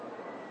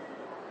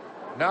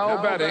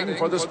Now betting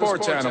for the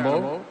sports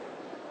animal,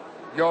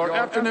 your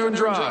afternoon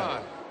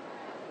drive.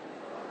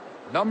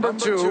 Number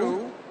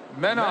 2,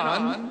 men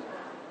on,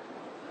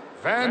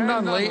 Van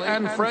Nunley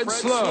and Fred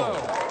Slow.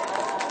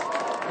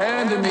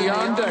 And in the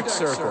on-deck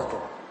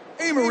circle,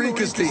 Amory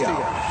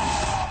Castillo.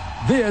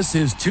 This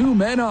is Two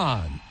Men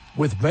On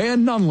with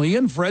Van Nunley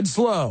and Fred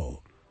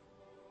Slow.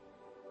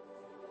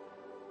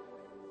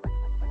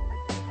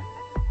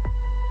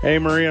 Hey,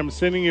 Marie, I'm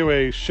sending you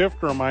a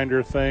shift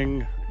reminder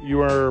thing.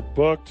 You are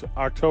booked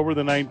October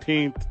the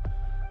 19th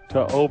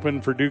to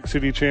open for Duke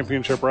City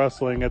Championship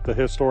Wrestling at the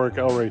historic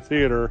El Rey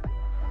Theater.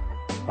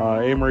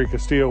 Amory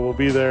Castillo will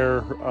be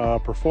there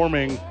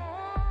performing.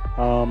 You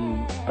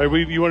want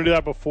to do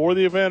that before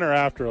the event or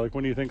after? Like,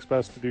 when do you think's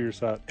best to do your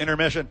set?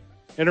 Intermission.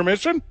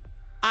 Intermission?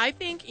 I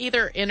think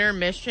either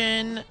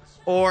intermission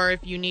or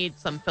if you need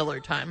some filler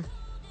time.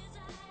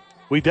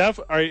 All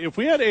right, if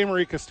we had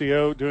Amory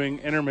Castillo doing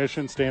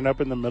intermission stand-up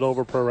in the middle of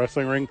a pro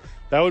wrestling ring,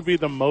 that would be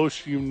the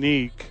most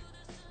unique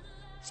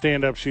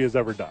stand-up she has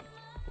ever done.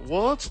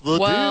 What's the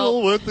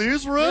deal with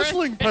these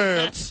wrestling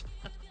pants?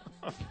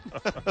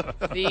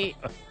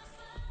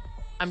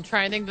 I'm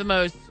trying to think the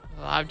most.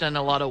 I've done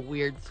a lot of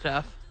weird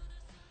stuff.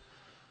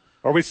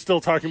 Are we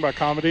still talking about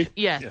comedy?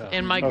 Yes,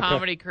 in my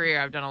comedy career,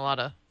 I've done a lot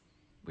of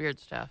weird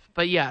stuff.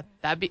 But yeah,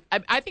 I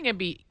think it'd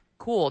be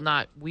cool,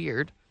 not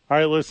weird. All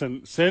right,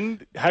 listen.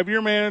 Have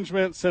your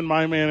management send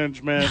my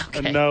management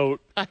a note.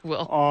 I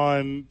will.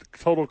 On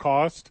total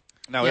cost.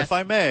 Now, if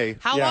I may,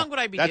 how long would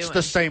I be that's doing?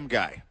 the same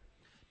guy.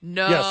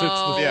 No. Yes,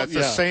 it's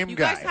the same you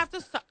guy. You guys have to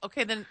stop.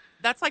 Okay, then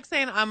that's like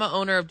saying I'm an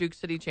owner of Duke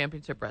City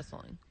Championship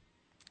Wrestling.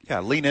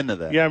 Yeah, lean into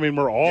that. Yeah, I mean,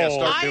 we're all.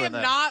 start I doing am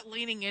that. not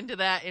leaning into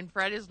that, and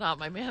Fred is not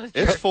my manager.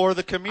 It's for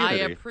the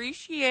community. I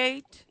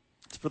appreciate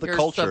it's for the your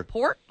culture.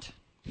 support,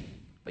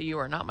 but you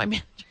are not my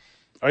manager.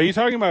 Are you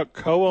talking about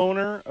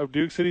co-owner of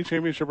Duke City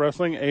Championship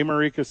Wrestling,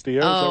 Amory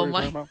Castillo? Oh, is that what you're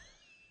talking about?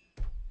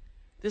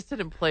 This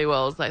didn't play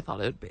well as I thought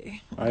it would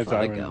be.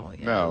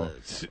 No.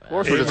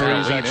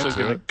 Amory's actually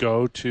going to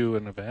go to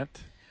an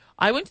event.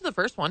 I went to the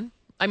first one.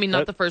 I mean,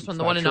 not the first one,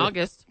 the one in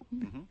August.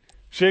 Mm-hmm.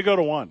 She go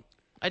to one.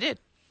 I did.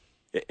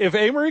 If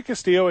Amory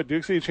Castillo at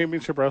Duke City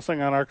Championship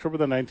Wrestling on October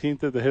the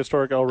 19th at the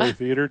historic El Rey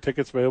Theater,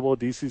 tickets available at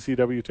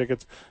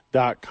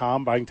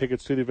dccwtickets.com. Buying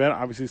tickets to the event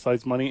obviously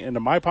slides money into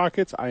my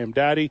pockets. I am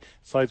Daddy.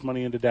 Slides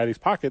money into Daddy's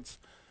pockets.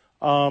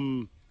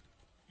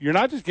 You're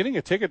not just getting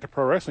a ticket to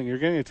pro wrestling. You're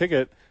getting a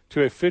ticket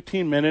to a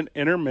 15-minute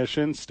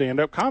intermission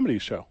stand-up comedy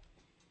show.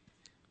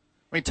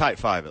 I mean, type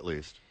 5 at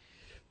least.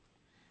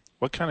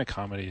 What kind of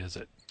comedy is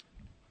it?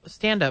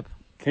 Stand-up.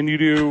 Can you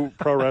do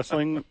pro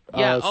wrestling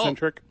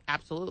centric?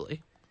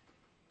 Absolutely.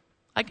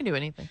 I can do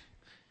anything.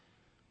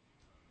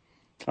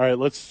 All right,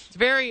 It's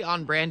very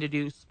on brand to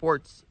do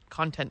sports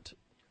content.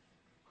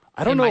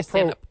 I don't know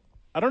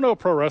a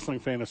pro wrestling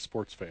fan is a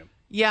sports fan.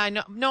 Yeah, I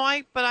know.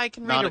 But I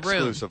can read Not a room.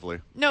 exclusively.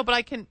 No, but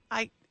I can.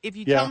 If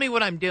you tell me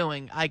what I'm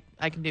doing, I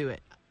can do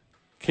it.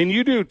 Can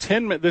you do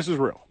 10 minutes? This is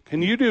real.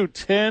 Can you do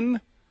 10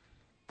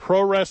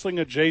 pro wrestling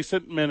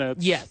adjacent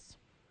minutes? Yes.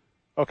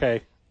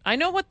 Okay. I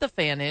know what the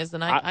fan is,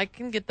 and I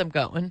can get them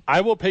going.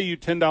 I will pay you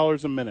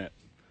 $10 a minute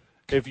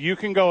if you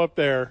can go up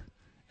there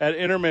at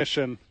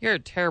intermission. You're a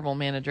terrible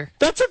manager.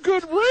 That's a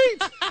good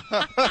rate.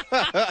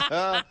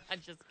 I'm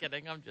just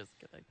kidding. All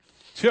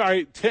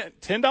right,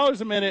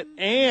 $10 a minute,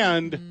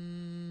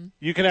 and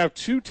you can have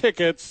 2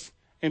 tickets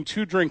and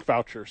 2 drink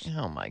vouchers.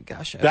 Oh, my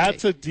gosh. Okay.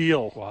 That's a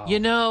deal. Wow. You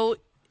know,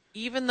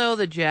 even though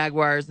the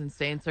Jaguars and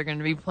Saints are going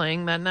to be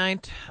playing that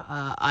night,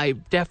 I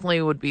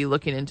definitely would be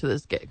looking into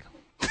this gig.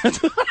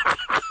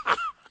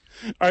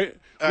 All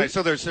right,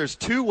 so there's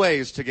 2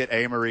 ways to get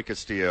Amory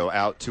Castillo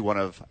out to one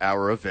of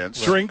our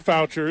events. Drink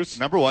vouchers.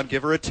 Number 1,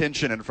 give her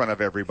attention in front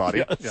of everybody.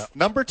 Yes. Yeah.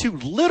 Number 2,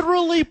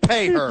 literally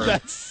pay her.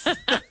 That's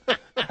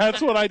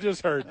what I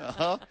just heard.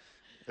 Uh-huh.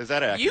 Is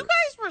that accurate? You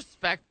guys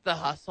respect the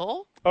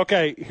hustle.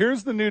 Okay,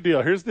 here's the new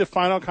deal. Here's the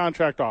final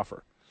contract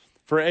offer.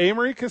 For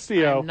Amory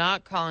Castillo. I'm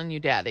not calling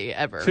you daddy,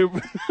 ever.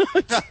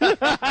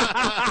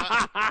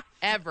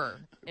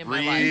 Ever in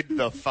my life. Read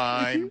the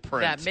fine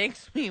print. That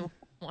makes me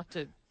want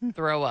to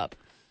throw up.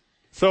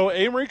 So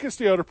Amory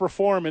Castillo to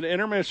perform an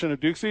intermission of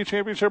Duke City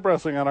Championship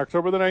Wrestling on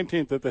October the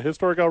 19th at the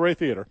historic El Rey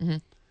Theater. Mm-hmm.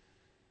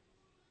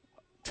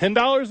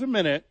 $10 a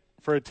minute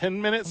for a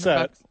 10-minute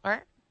set. All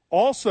right.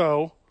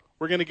 Also,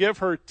 we're going to give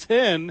her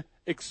 10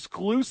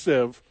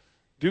 exclusive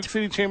Duke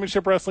City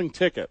Championship Wrestling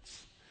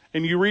tickets.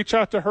 And you reach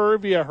out to her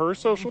via her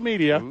social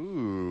media.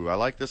 Ooh, I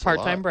like this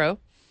Part-time bro.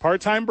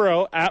 Part-time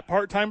bro, at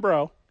Part-time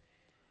bro,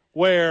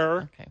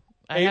 where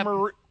Okay.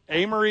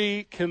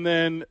 Amory can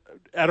then,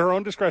 at her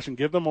own discretion,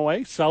 give them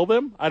away, sell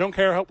them. I don't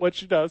care what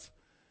she does.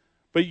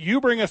 But you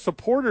bring a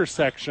supporter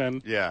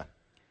section. Yeah.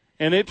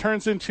 And it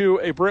turns into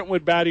a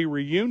Brentwood Batty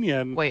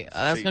reunion. Wait,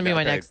 that's going to be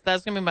my next.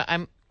 That's going to be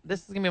my.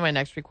 This is going to be my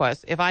next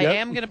request. If I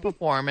am going to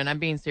perform, and I'm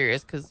being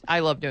serious because I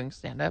love doing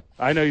stand-up.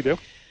 I know you do.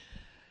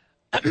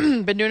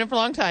 Been doing it for a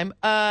long time.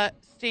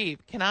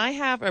 Steve, can I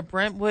have a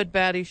Brentwood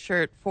Batty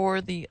shirt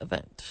for the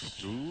event?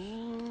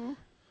 Ooh.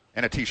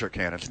 And a T-shirt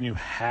cannon. Can you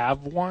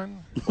have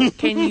one?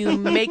 Can you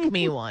make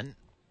me one?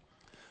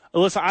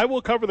 Listen, I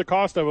will cover the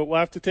cost of it. We'll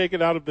have to take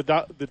it out of the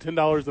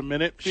 $10 a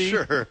minute fee.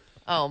 Sure.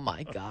 Oh,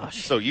 my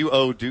gosh. So you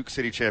owe Duke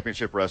City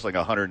Championship Wrestling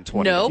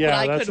 $120. No, Yeah, but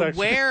I that's could actually-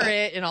 wear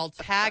it, and I'll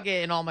tag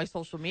it in all my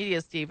social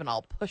media, Steve, and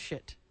I'll push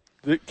it.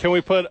 Can we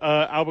put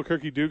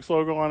Albuquerque Duke's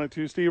logo on it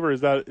too, Steve, or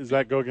is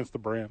that go against the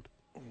brand?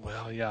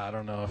 Well, yeah, I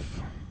don't know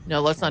if. No,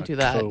 let's not do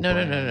that. No.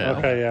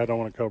 Okay, yeah, I don't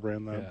want to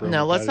co-brand that. Yeah.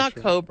 No, let's not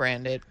co.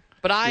 co-brand it.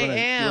 But I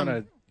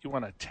am. You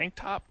want a tank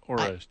top or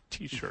a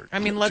T-shirt? I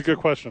mean, That's a good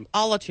question.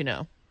 I'll let you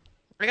know.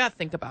 I got to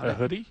think about A it.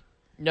 hoodie?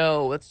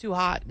 No, it's too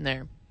hot in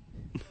there.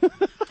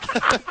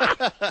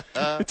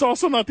 It's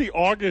also not the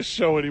August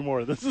show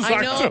anymore. This is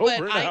I know,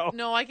 October but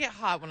now. I get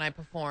hot when I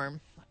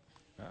perform.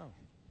 Oh.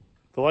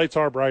 The lights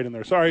are bright in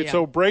there. Sorry. Yeah.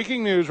 So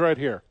breaking news right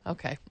here.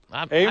 Okay.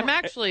 I'm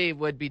actually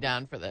would be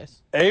down for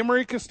this.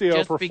 Marie Castillo.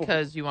 Just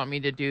because you want me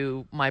to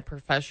do my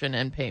profession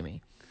and pay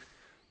me.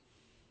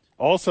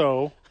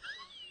 Also,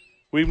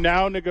 we've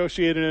now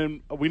negotiated,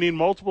 and we need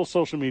multiple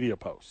social media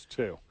posts,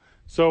 too.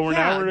 So we're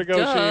now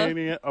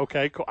negotiating it.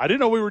 Okay, cool. I didn't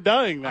know we were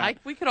doing that.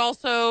 We could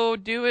also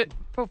do it,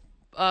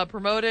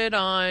 promote it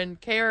on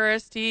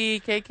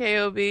KRST,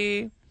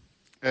 KKOB.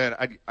 And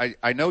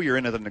I know you're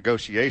into the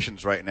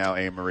negotiations right now,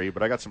 Marie,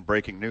 but I got some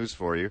breaking news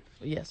for you.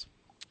 Yes.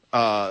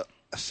 A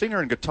singer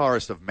and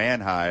guitarist of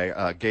Man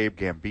High, Gabe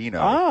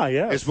Gambino,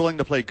 yes. is willing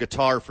to play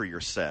guitar for your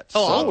set.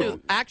 Oh, So- I'll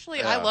do. Actually,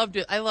 Yeah.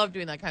 I love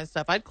doing that kind of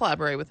stuff. I'd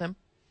collaborate with him.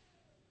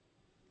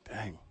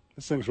 Dang,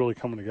 this thing's really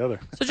coming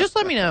together. So just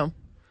let me know.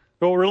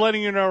 Well, we're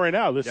letting you know right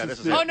now. This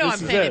is it. Oh no,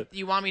 this I'm is saying it. if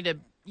you want me to,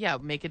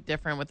 make it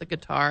different with the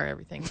guitar,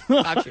 everything.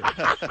 Got you.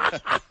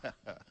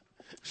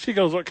 She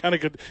goes, "What kind of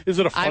good? Is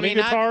it a funny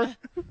guitar?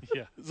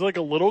 Yeah. Is it like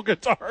a little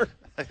guitar?"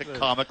 a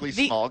comically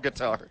small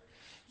guitar.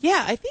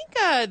 Yeah, I think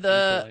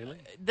Ukulele?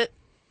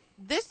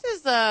 this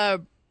is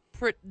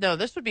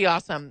this would be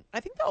awesome. I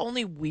think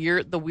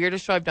the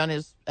weirdest show I've done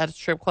is at a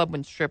strip club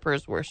when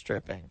strippers were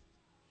stripping.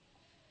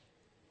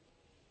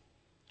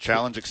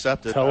 Challenge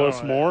accepted. Tell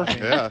us more.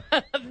 Yeah.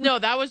 No,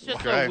 that was just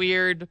Okay. a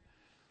weird.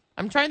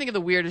 I'm trying to think of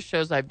the weirdest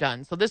shows I've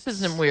done. So this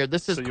isn't weird.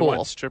 This is So you cool.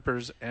 want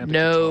strippers and a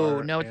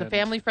No, guitar it's a and-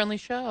 family-friendly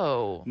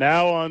show.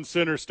 Now on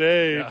center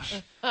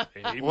stage.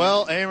 Hey,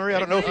 Well, Marie, I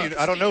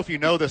don't know if you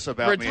know this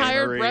about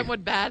Retired me, Marie.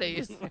 Brentwood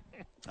baddies.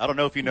 I don't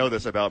know if you know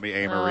this about me,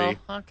 Marie.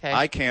 Oh, okay.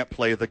 I can't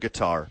play the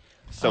guitar.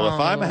 So if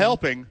I'm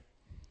helping,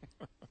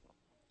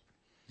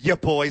 your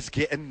boy's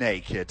getting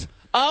naked.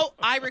 Oh,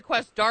 I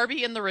request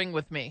Darby in the ring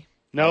with me.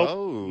 Nope.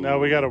 Oh. No,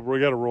 we got to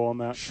roll on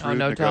that. Shrewd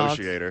no dogs.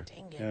 negotiator.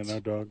 Dang it. Yeah, no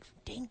dogs.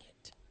 Dang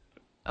it.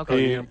 Are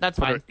Okay, you gonna that's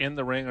put fine. her in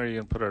the ring, or are you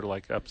going to put her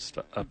like up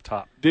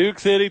top? Duke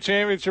City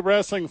Championship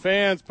Wrestling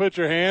fans, put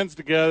your hands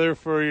together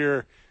for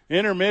your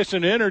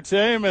intermission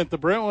entertainment. The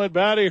Brentwood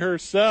Baddie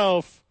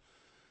herself,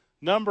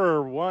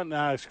 number one.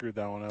 Nah, I screwed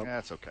that one up. Yeah,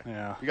 that's okay.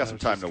 Yeah, You got some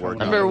time to work on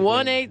Number it.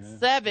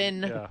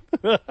 187,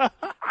 Yeah.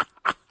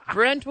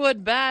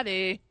 Brentwood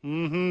Baddie.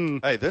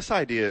 Hey, this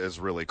idea is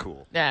really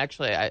cool. Yeah,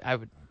 actually,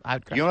 I'd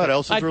crush You know what it.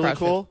 else is I'd really crush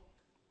cool?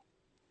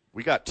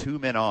 We got 2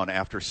 men on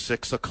after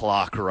 6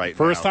 o'clock right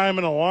First now. time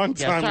in a long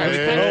time. sorry. Let's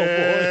Yeah. go,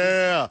 boys.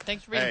 Yeah.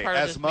 Thanks for being Hey, part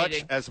of this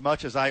meeting. As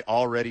much as I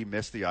already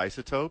miss the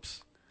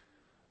Isotopes,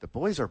 the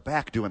boys are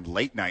back doing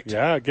late night.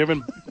 Yeah,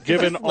 given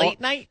all,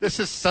 Late night? This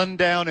is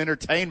sundown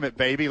entertainment,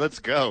 baby. Let's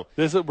go.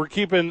 we're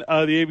keeping the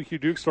ABQ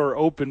Duke Store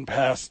open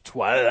past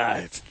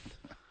twilight.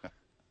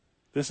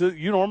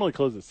 You normally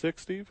close at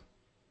 6, Steve.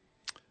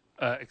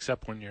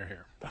 Except when you're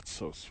here. That's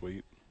so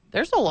sweet.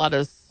 There's a lot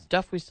of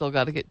stuff we still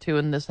got to get to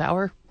in this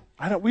hour.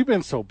 We've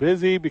been so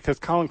busy because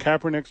Colin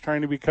Kaepernick's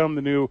trying to become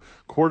the new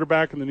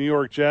quarterback in the New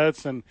York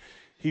Jets, and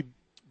he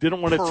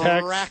didn't want to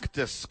text.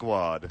 Practice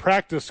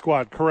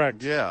squad.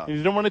 Correct. Yeah. He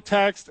didn't want to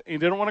text, he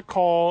didn't want to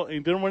call, he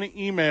didn't want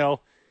to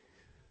email.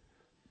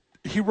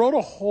 He wrote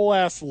a whole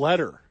ass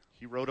letter.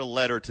 He wrote a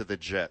letter to the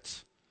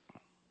Jets,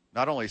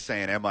 not only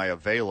saying, "Am I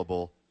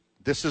available?"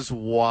 This is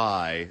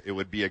why it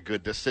would be a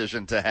good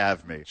decision to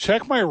have me.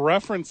 Check my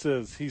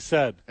references, he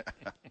said.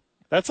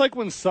 That's like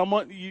when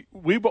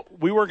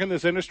we work in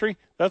this industry.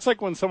 That's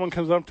like when someone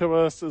comes up to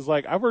us is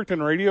like, "I've worked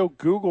in radio.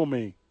 Google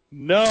me."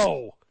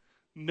 No,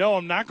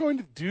 I'm not going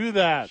to do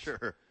that.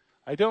 Sure.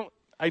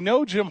 I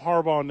know Jim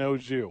Harbaugh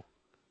knows you.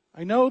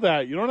 I know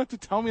that. You don't have to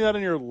tell me that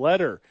in your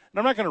letter. And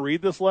I'm not going to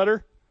read this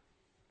letter.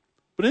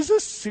 But is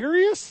this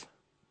serious?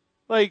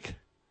 Like,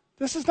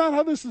 this is not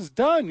how this is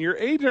done. Your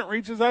agent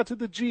reaches out to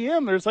the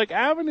GM. There's like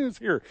avenues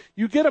here.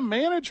 You get a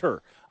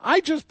manager. I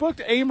just booked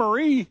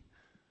Marie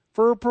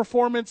for a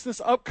performance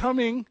this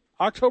upcoming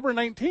October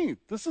 19th.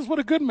 This is what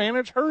a good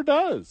manager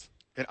does.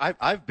 And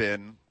I've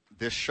been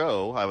this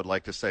show, I would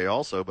like to say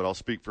also, but I'll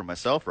speak for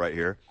myself right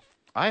here.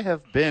 I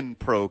have been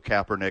pro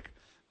Kaepernick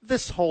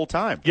this whole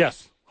time.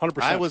 Yes,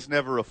 100%. I was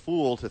never a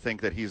fool to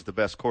think that he's the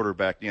best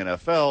quarterback in the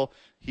NFL.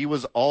 He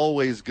was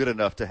always good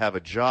enough to have a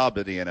job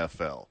in the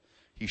NFL.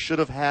 He should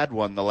have had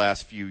one the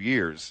last few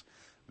years.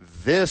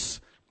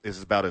 This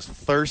is about as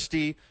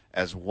thirsty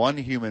as one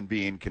human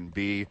being can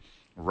be,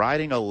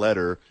 writing a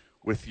letter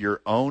with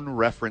your own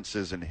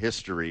references and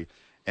history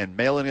and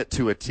mailing it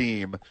to a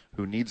team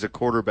who needs a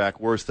quarterback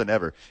worse than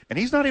ever. And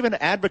he's not even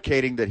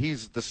advocating that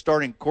he's the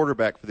starting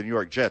quarterback for the New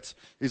York Jets.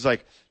 He's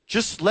like,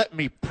 just let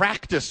me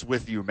practice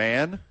with you,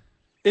 man.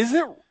 Is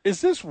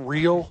this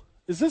real?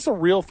 Is this a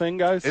real thing,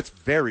 guys? It's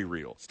very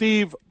real.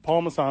 Steve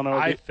Palmisano.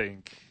 I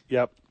think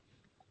Yep.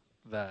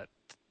 that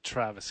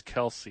Travis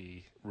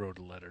Kelce wrote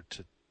a letter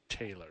to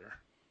Taylor.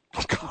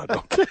 Oh, God,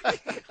 okay.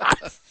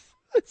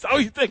 That's all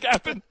you think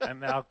happened?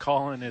 And now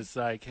Colin is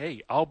like,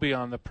 hey, I'll be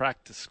on the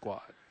practice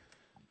squad.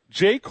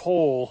 J.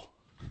 Cole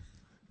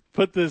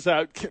put this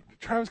out.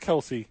 Travis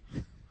Kelce.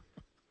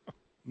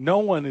 No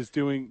one is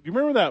doing. Do you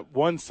remember that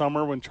one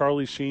summer when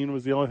Charlie Sheen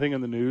was the only thing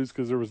in the news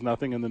because there was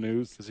nothing in the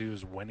news? Because he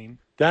was winning.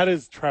 That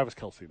is Travis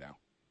Kelce now.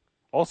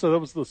 Also, that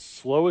was the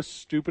slowest,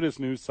 stupidest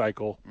news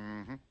cycle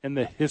in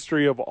the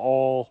history of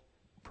all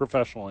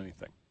professional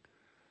anything.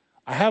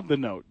 I have the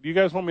note. Do you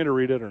guys want me to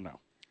read it or no?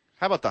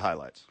 How about the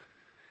highlights?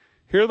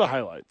 Here are the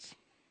highlights.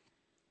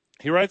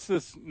 He writes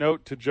this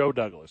note to Joe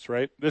Douglas,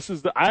 right? This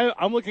is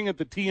I'm looking at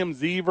the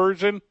TMZ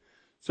version.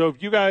 So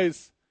if you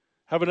guys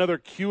have another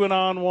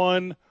QAnon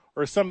one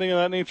or something of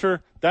that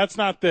nature, that's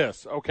not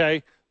this,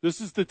 okay?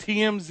 This is the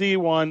TMZ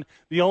one,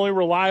 the only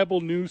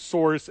reliable news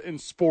source in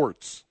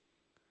sports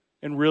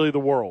and really the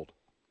world.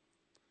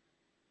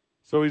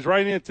 So he's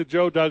writing it to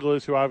Joe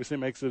Douglas, who obviously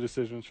makes the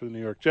decisions for the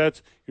New York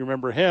Jets. You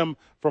remember him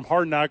from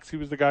Hard Knocks. He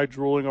was the guy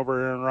drooling over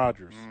Aaron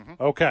Rodgers.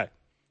 Okay.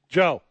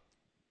 Joe,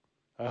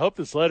 I hope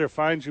this letter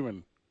finds you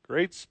in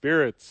great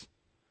spirits.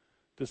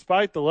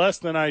 Despite the less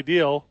than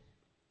ideal,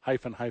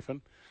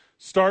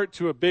 start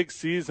to a big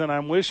season,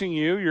 I'm wishing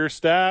you, your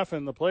staff,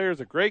 and the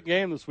players a great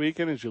game this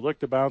weekend as you look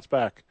to bounce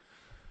back.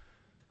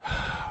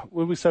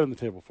 What are we setting the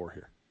table for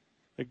here?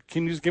 Like,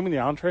 can you just give me the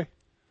entree?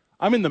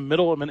 I'm in the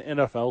middle of an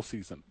NFL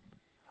season.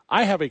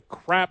 I have a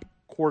crap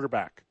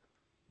quarterback.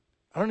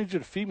 I don't need you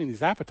to feed me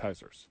these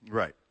appetizers.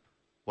 Right.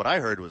 What I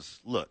heard was,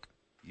 look,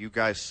 you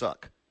guys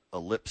suck.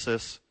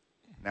 Ellipsis.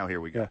 Now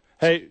here we go. Yeah.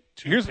 Hey,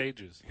 Two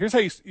pages. Here's how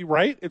you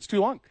right? It's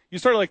too long. You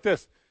start like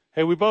this.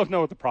 Hey, we both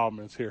know what the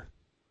problem is here.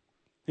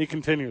 He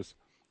continues.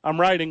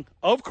 I'm writing,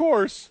 of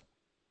course,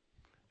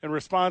 in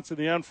response to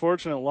the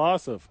unfortunate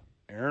loss of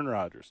Aaron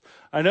Rodgers.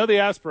 I know the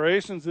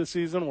aspirations this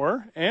season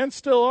were, and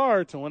still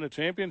are, to win a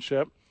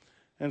championship.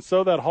 And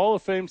so that Hall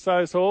of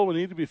Fame-sized hole will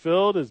need to be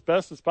filled as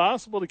best as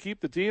possible to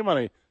keep the team on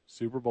a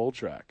Super Bowl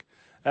track.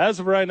 As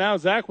of right now,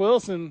 Zach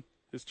Wilson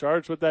is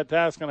charged with that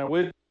task, and I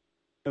wish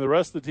and the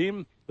rest of the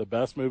team the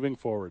best moving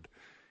forward.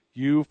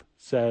 You've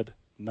said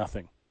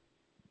nothing.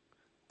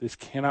 This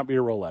cannot be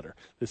a real letter.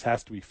 This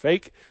has to be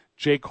fake.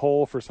 J.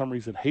 Cole, for some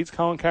reason, hates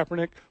Colin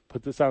Kaepernick.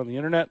 Put this out on the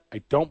internet.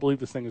 I don't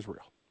believe this thing is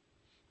real.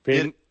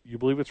 Faden, you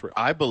believe it's real?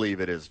 I believe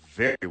it is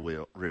very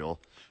real,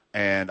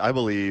 and I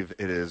believe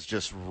it is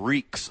just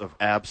reeks of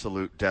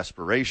absolute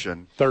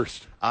desperation.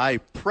 Thirst. I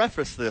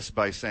preface this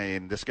by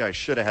saying this guy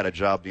should have had a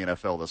job in the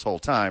NFL this whole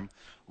time.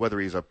 Whether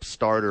he's a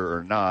starter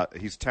or not,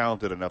 he's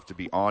talented enough to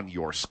be on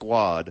your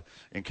squad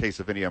in case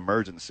of any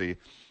emergency.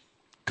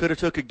 Could have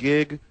took a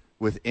gig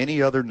with any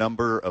other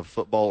number of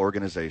football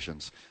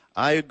organizations.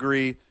 I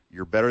agree.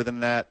 You're better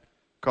than that.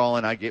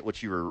 Colin, I get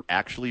what you were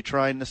actually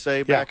trying to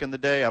say back in the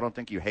day. I don't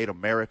think you hate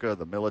America,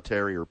 the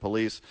military, or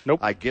police. Nope.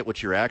 I get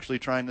what you're actually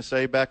trying to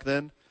say back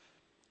then.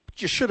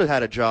 But you should have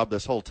had a job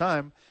this whole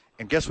time.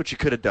 And guess what you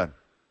could have done?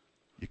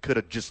 You could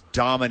have just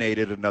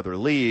dominated another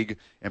league,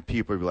 and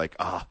people would be like,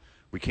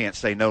 we can't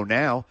say no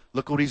now.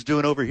 Look what he's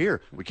doing over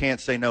here. We can't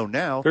say no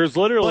now. There's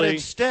literally... But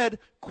instead,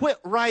 quit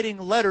writing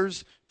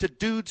letters to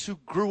dudes who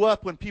grew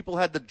up when people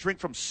had to drink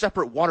from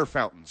separate water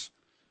fountains.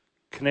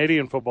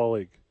 Canadian Football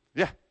League.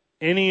 Yeah.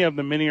 Any of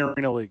the mini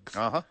arena leagues.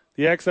 The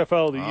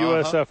XFL, the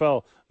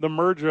USFL, the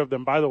merger of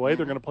them. By the way,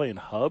 they're going to play in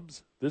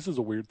hubs. This is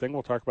a weird thing.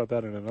 We'll talk about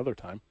that in another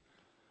time.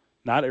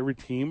 Not every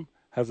team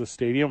has a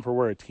stadium for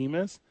where a team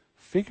is.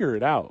 Figure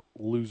it out,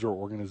 loser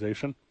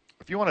organization.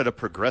 If you wanted a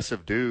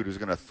progressive dude who's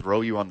going to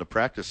throw you on the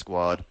practice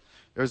squad,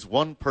 there's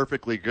one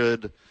perfectly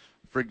good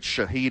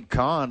Shahid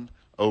Khan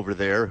over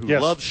there who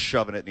loves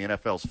shoving it in the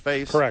NFL's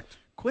face. Correct.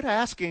 Quit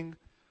asking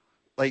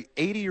like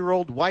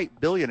 80-year-old white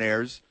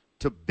billionaires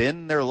to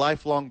bend their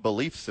lifelong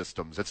belief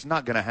systems. It's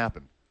not going to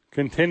happen.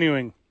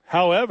 Continuing.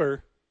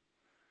 However,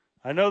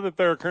 I know that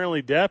there are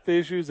currently depth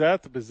issues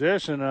at the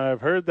position, and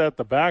I've heard that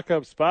the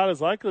backup spot is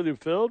likely to be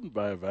filled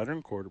by a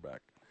veteran quarterback.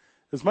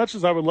 As much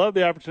as I would love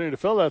the opportunity to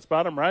fill that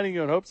spot, I'm writing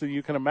you in hopes that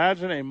you can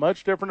imagine a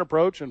much different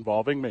approach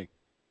involving me.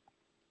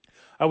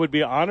 I would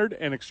be honored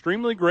and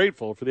extremely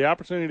grateful for the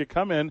opportunity to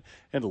come in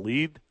and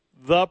lead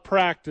the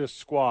practice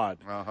squad.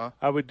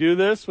 I would do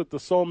this with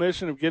the sole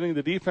mission of getting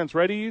the defense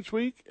ready each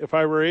week. If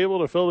I were able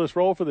to fill this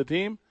role for the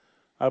team,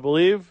 I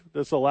believe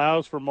this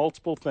allows for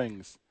multiple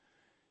things.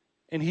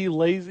 And he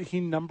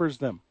numbers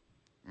them.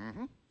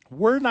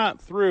 We're not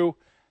through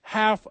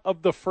half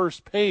of the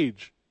first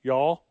page,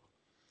 y'all.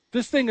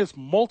 This thing is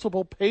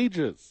multiple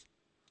pages.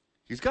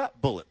 He's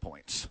got bullet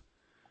points.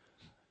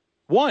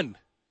 1,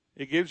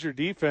 it gives your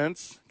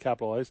defense,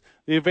 capitalize,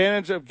 the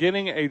advantage of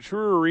getting a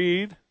truer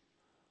read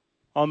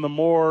on the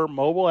more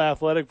mobile,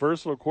 athletic,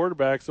 versatile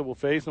quarterbacks that will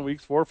face in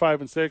weeks 4,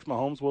 5, and 6,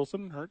 Mahomes,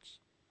 Wilson, and Hurts.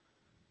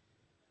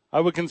 I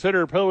would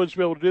consider a privilege to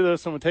be able to do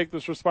this and would take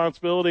this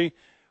responsibility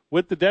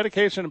with the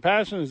dedication and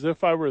passion as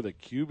if I were the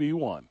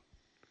QB1.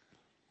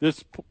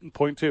 This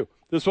point 2.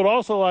 This would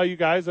also allow you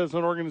guys as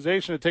an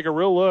organization to take a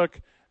real look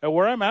at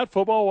where I'm at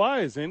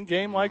football-wise in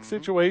game-like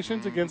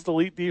situations against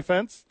elite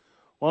defense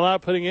while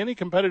not putting any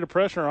competitive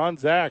pressure on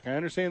Zach. I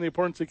understand the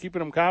importance of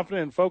keeping him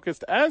confident and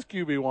focused as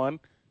QB1.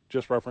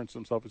 Just referenced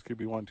himself as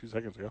QB1 2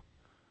 seconds ago.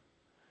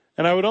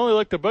 And I would only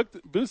look to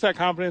boost that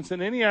confidence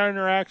in any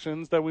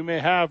interactions that we may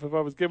have if I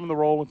was given the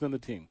role within the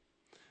team.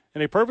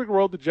 In a perfect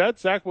world, the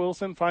Jets, Zach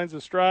Wilson finds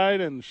his stride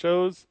and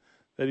shows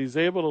that he's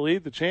able to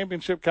lead the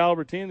championship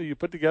caliber team that you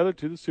put together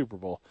to the Super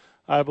Bowl.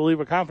 I believe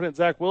a confident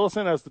Zach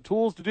Wilson has the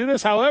tools to do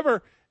this.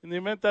 However, in the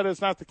event that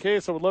is not the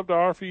case, I would love to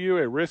offer you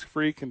a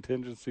risk-free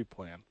contingency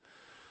plan.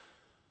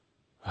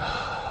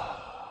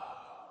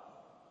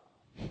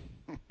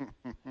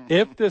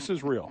 If this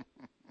is real,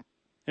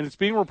 and it's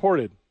being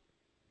reported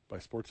by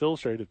Sports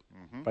Illustrated,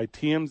 by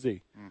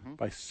TMZ,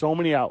 by so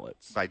many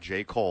outlets. By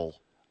J. Cole.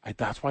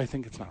 That's why I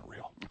think it's not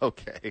real.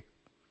 Okay.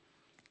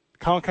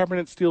 Colin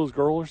Kaepernick steal his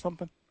girl or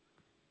something?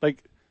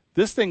 Like,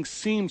 this thing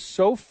seems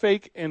so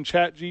fake and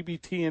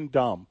ChatGPT and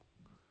dumb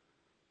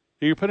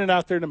that you're putting it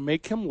out there to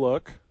make him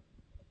look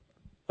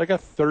like a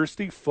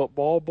thirsty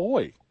football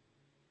boy.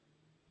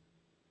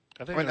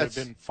 I think it would have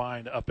been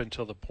fine up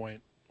until the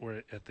point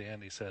where at the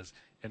end he says,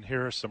 and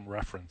here are some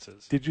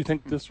references. Did you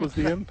think this was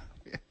the end?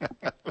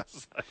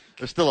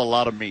 There's still a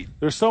lot of meat.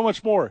 There's so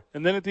much more.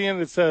 And then at the end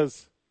it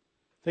says,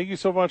 thank you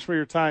so much for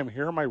your time.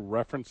 Here are my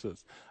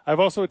references. I've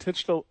also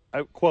attached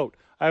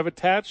I have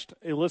attached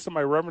a list of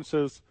my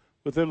references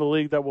within the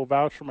league that will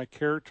vouch for my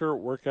character,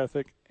 work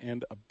ethic,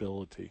 and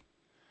ability.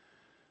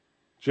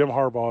 Jim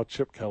Harbaugh,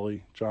 Chip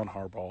Kelly, John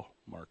Harbaugh,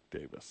 Mark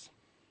Davis.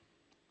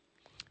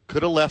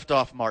 Could have left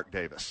off Mark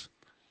Davis.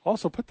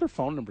 Also, put their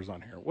phone numbers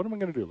on here. What am I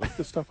going to do? Look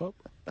this stuff up?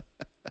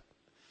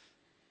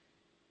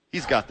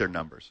 He's got their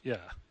numbers. Yeah.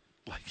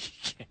 Like he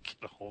can't get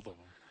a hold of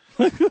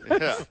them.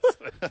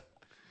 Yeah.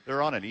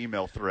 They're on an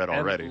email thread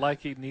already. And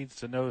like he needs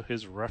to know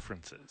his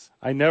references.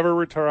 I never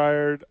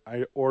retired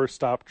or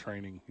stopped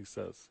training, he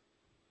says.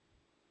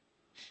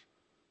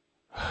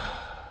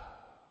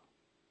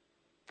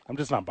 I'm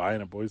just not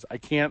buying it, boys. I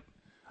can't.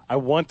 I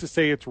want to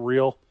say it's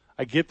real.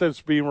 I get that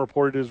it's being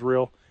reported as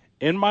real.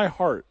 In my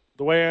heart,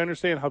 the way I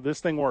understand how this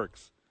thing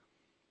works,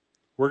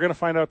 we're going to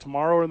find out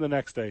tomorrow or the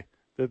next day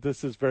that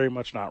this is very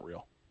much not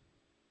real.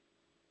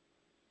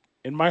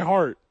 In my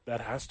heart,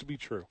 that has to be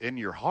true. In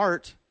your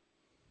heart,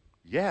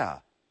 yeah.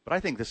 But I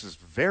think this is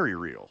very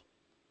real.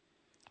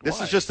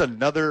 This is just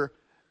another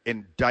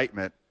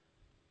indictment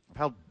of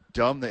how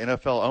dumb the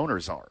NFL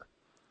owners are.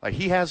 Like,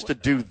 he has to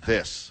do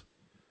this.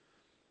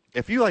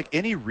 If you like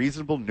any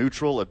reasonable,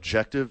 neutral,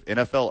 objective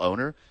NFL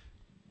owner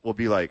will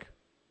be like,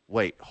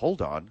 wait,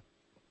 hold on.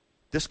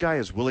 This guy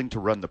is willing to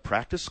run the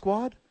practice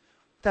squad?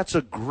 That's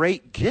a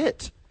great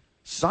get.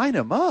 Sign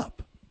him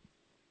up.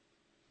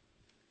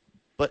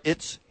 But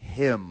it's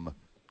him.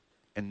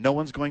 And no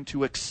one's going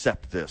to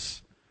accept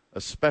this,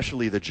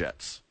 especially the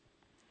Jets.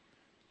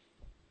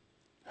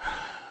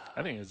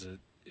 I think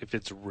if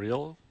it's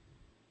real,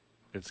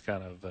 it's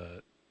kind of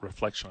a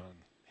reflection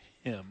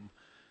on him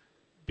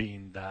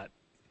being that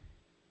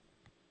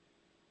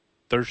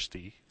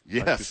thirsty,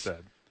 yes. like you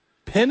said.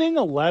 Penning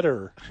a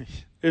letter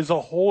is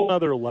a whole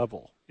other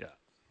level. Yeah.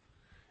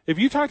 If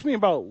you talk to me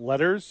about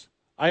letters,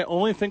 I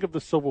only think of the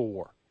Civil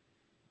War.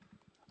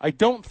 I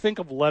don't think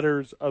of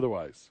letters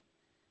otherwise.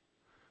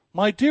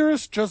 My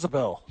dearest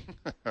Jezebel,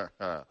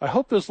 I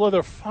hope this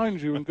letter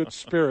finds you in good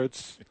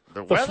spirits.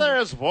 The weather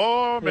is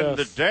warm and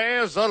the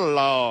days are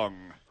long.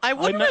 I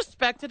would have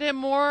respected him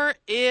more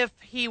if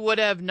he would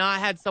have not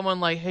had someone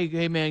like,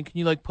 hey, man, can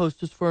you, like,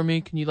 post this for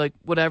me? Can you, like,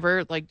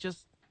 whatever? Like,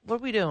 just, what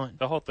are we doing?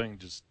 The whole thing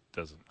just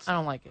doesn't. I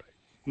don't like it.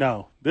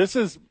 No, this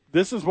is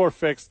more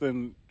fixed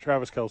than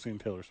Travis Kelce and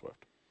Taylor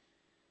Swift.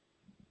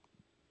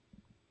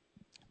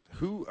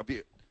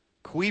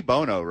 Cui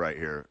bono right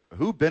here.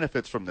 Who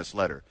benefits from this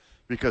letter?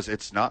 Because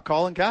it's not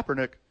Colin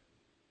Kaepernick.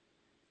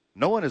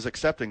 No one is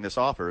accepting this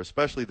offer,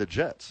 especially the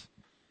Jets.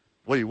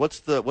 What's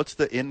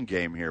the end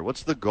game here?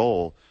 What's the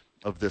goal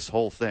of this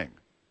whole thing?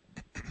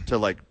 To,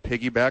 like,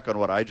 piggyback on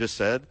what I just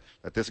said,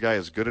 that this guy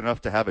is good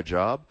enough to have a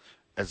job,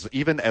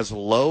 even as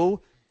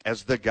low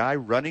as the guy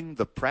running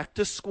the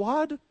practice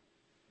squad?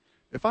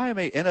 If I am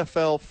a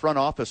NFL front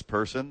office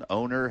person,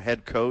 owner,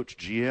 head coach,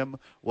 GM,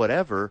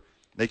 whatever,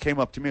 they came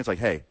up to me and it's like,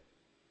 hey,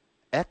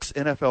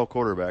 ex-NFL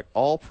quarterback,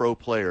 all-pro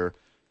player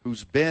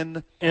who's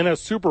been in a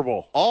Super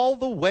Bowl all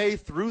the way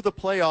through the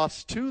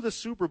playoffs to the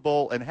Super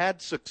Bowl and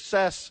had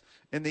success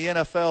in the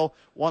NFL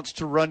wants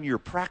to run your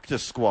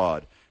practice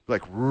squad.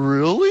 Like,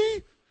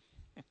 really?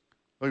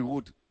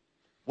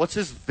 What's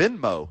his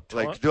Venmo?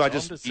 Like, do I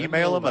just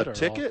email him a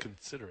ticket?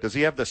 Does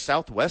he have the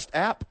Southwest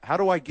app? How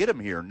do I get him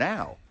here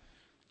now?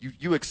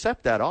 You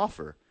accept that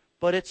offer,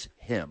 but it's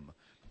him.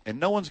 And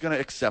no one's going to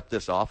accept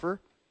this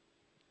offer.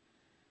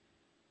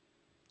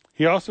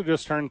 He also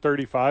just turned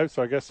 35,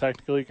 so I guess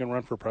technically he can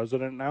run for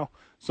president now.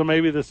 So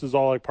maybe this is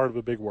all like part of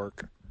a big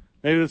work.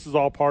 Maybe this is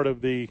all part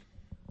of the,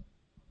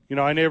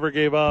 I never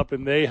gave up,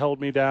 and they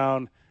held me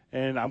down.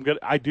 And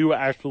I do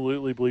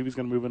absolutely believe he's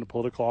going to move into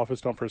political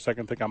office. Don't for a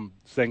second think I'm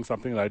saying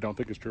something that I don't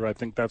think is true. I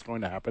think that's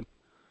going to happen.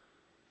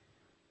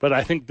 But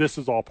I think this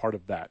is all part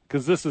of that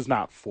because this is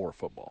not for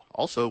football.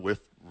 Also, with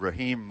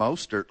Raheem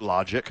Mostert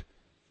logic,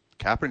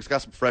 Kaepernick's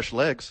got some fresh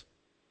legs.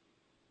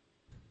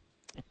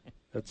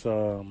 That's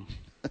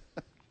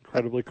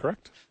incredibly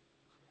correct.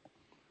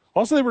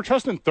 Also, they were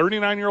trusting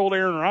 39-year-old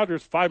Aaron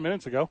Rodgers 5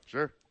 minutes ago.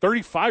 Sure.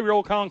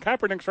 35-year-old Colin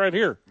Kaepernick's right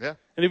here. Yeah.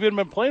 And if he had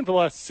been playing for the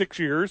last 6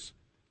 years.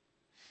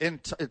 In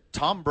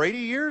Tom Brady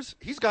years,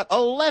 he's got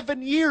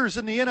 11 years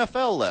in the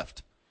NFL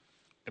left.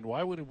 And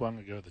why would he want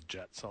to go to the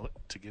Jets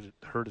to get it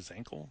hurt his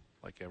ankle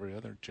like every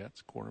other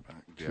Jets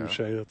quarterback? Touche.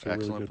 That's a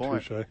Excellent really good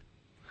point. touche.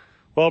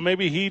 Well,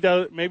 maybe he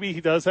does. Maybe he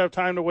does have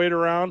time to wait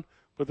around.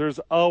 But there's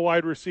a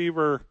wide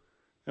receiver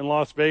in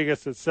Las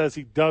Vegas that says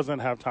he doesn't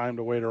have time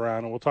to wait around,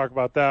 and we'll talk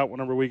about that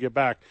whenever we get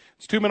back.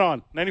 It's 2 Men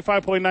On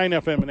 95.9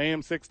 FM and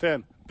AM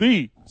 610,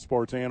 the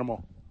Sports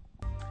Animal.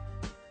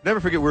 Never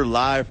forget, we're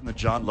live from the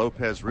John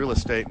Lopez Real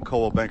Estate and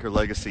Coldwell Banker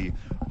Legacy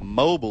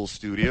mobile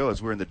studio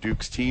as we're in the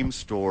Duke's team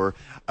store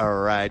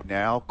right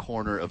now,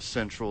 corner of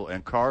Central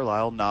and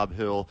Carlisle, Nob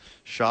Hill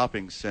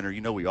Shopping Center.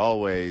 We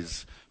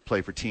always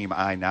play for Team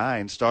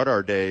I-9, start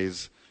our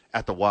days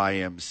at the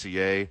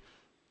YMCA.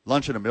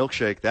 Lunch and a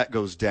milkshake, that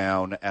goes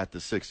down at the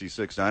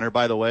 66 Diner.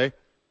 By the way,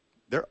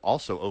 they're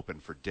also open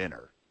for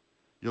dinner.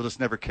 You'll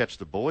just never catch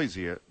the boys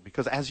here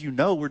because, as you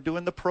know, we're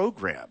doing the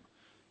program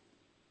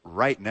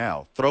right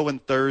now. Throw-in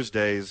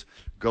Thursdays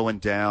going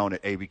down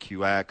at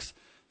ABQX.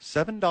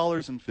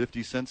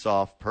 $7.50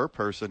 off per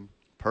person,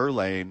 per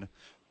lane,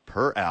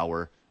 per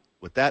hour.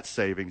 With that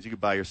savings, you could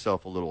buy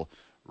yourself a little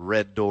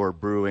Red Door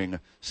Brewing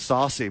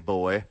Saucy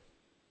Boy.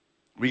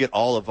 We get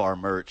all of our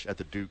merch at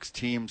the Duke's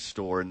team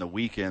store in the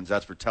weekends.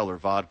 That's for Teller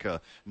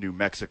Vodka, New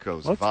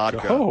Mexico's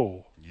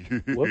vodka.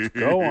 Let's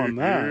go on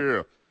that.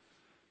 Yeah.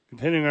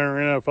 Continuing our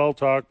NFL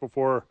talk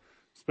before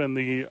spend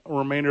the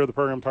remainder of the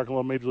program talking a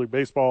little Major League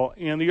Baseball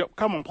and the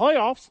upcoming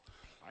playoffs.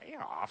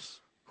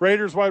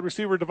 Raiders wide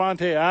receiver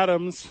Davante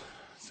Adams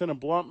sent a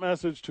blunt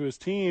message to his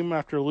team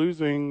after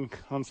losing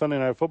on Sunday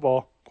Night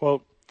Football.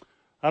 Quote,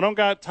 "I don't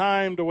got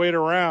time to wait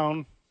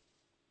around."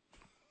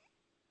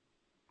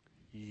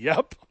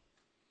 Yep.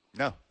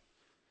 No,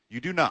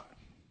 you do not.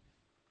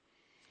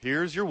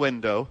 Here's your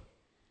window.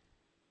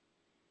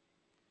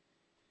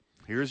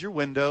 Here's your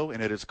window,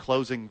 and it is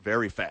closing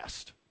very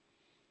fast.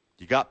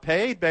 You got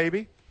paid,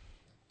 baby.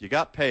 You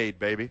got paid,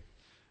 baby.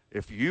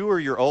 If you or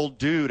your old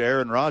dude,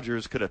 Aaron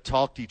Rodgers, could have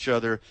talked each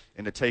other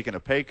into taking a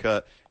pay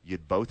cut,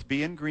 you'd both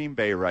be in Green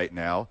Bay right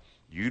now.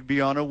 You'd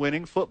be on a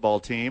winning football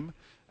team.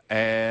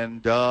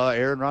 And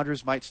Aaron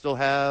Rodgers might still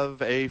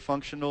have a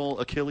functional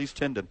Achilles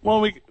tendon.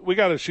 Well, we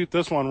got to shoot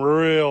this one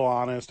real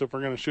honest if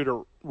we're going to shoot it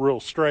real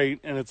straight,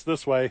 and it's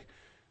this way.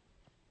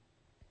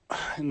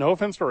 No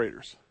offense to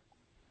Raiders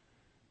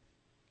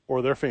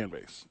or their fan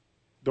base.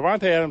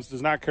 Davante Adams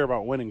does not care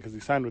about winning because he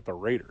signed with the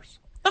Raiders.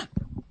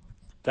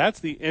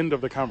 That's the end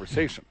of the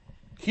conversation.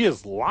 He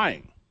is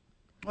lying.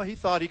 Well, he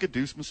thought he could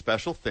do some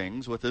special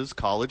things with his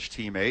college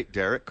teammate,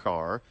 Derek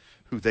Carr,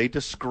 who they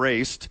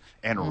disgraced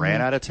and ran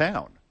out of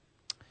town.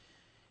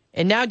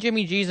 And now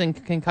Jimmy G's in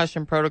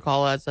concussion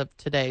protocol as of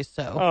today.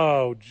 So,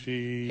 oh,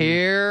 gee.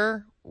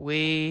 Here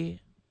we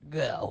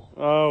go.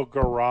 Oh,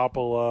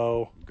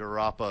 Garoppolo.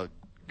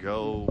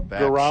 Go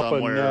back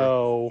somewhere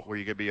no. where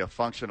you could be a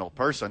functional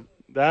person.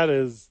 That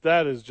is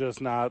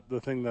just not the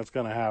thing that's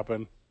going to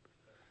happen.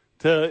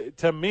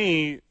 To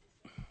me,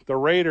 the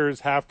Raiders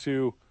have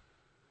to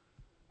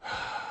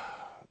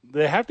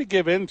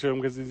give in to him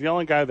because he's the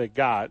only guy they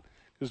got.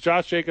 Because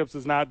Josh Jacobs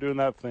is not doing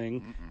that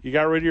thing. Mm-mm. You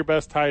got rid of your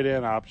best tight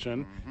end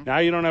option. Mm-hmm. Now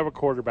you don't have a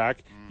quarterback.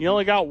 Mm-hmm. You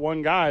only got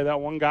one guy.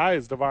 That one guy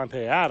is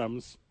Davante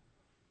Adams.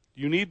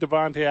 You need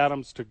Davante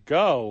Adams to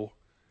go,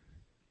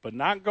 but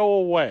not go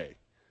away.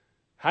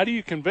 How do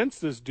you convince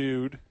this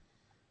dude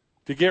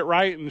to get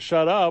right and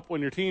shut up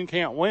when your team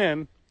can't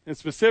win? And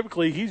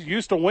specifically, he's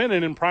used to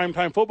winning in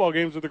primetime football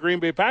games with the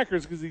Green Bay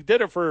Packers because he did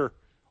it for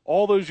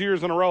all those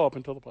years in a row up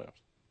until the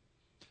playoffs.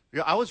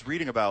 Yeah, I was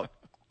reading about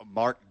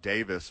Mark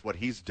Davis, what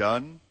he's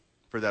done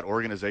for that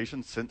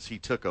organization since he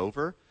took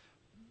over,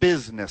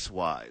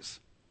 business-wise.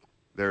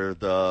 They're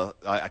the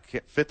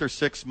fifth or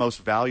sixth most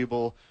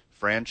valuable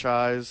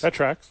franchise. That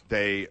tracks.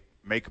 They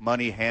make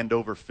money hand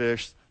over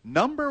fist.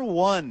 Number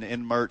one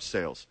in merch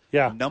sales.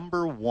 Yeah.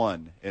 Number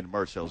one in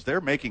merch sales.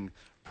 They're making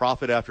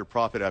profit after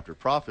profit after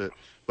profit,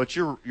 but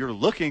you're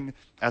looking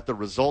at the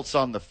results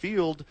on the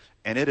field,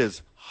 and it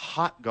is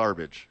hot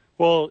garbage.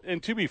 Well,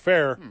 and to be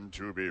fair.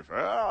 To be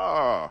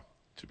fair.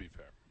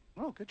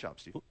 Oh, good job,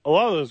 Steve. A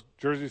lot of those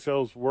jersey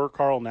sales were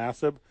Carl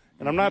Nassib,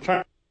 and I'm not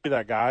trying to be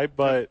that guy,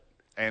 but.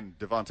 And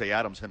Davante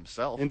Adams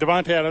himself.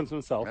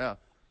 Yeah.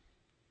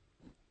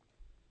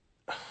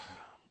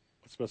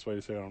 What's the best way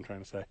to say what I'm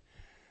trying to say?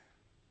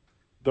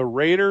 The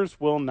Raiders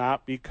will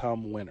not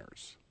become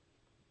winners.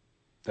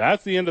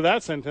 That's the end of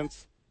that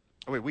sentence.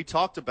 I mean, we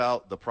talked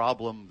about the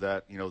problem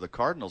that, the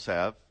Cardinals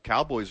have.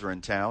 Cowboys are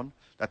in town.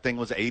 That thing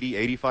was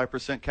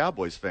 85%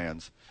 Cowboys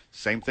fans.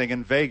 Same thing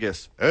in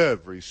Vegas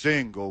every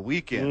single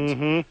weekend.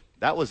 Mm-hmm.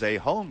 That was a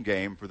home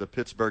game for the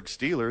Pittsburgh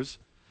Steelers.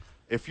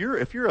 If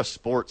you're a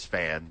sports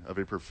fan of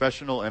a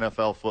professional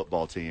NFL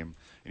football team,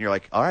 and you're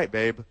like, all right,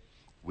 babe,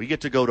 we get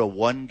to go to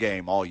one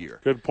game all year.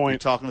 Good point. You're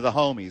talking to the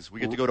homies.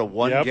 We get to go to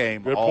one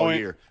game good all point.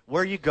 year.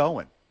 Where are you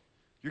going?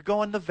 You're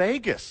going to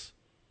Vegas.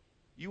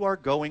 You are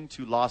going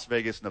to Las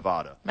Vegas,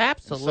 Nevada.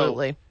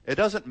 Absolutely. So it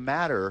doesn't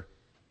matter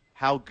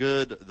how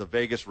good the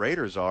Vegas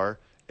Raiders are.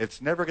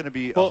 It's never going to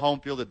be a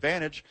home field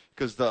advantage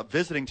because the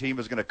visiting team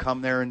is going to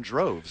come there in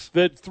droves.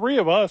 The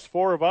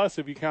four of us,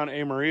 if you count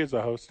A. Marie as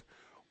a host,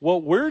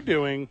 what we're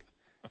doing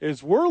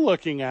is we're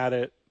looking at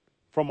it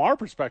from our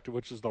perspective,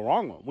 which is the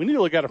wrong one. We need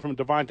to look at it from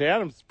Devontae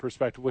Adams'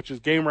 perspective, which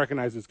is game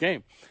recognizes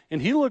game.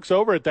 And he looks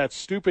over at that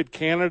stupid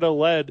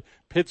Canada-led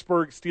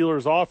Pittsburgh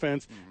Steelers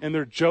offense and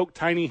their joke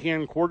tiny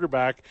hand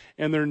quarterback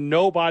and their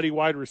nobody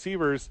wide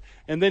receivers,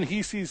 and then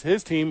he sees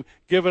his team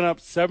giving up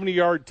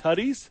 70-yard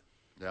tutties.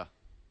 Yeah.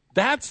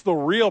 That's the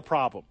real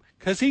problem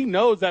because he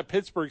knows that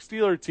Pittsburgh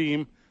Steelers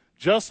team,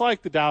 just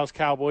like the Dallas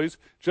Cowboys,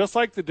 just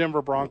like the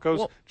Denver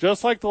Broncos,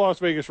 just like the Las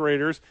Vegas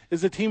Raiders,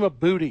 is a team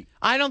of booty.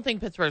 I don't think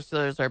Pittsburgh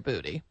Steelers are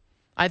booty.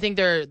 I think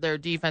their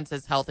defense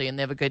is healthy and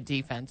they have a good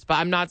defense. But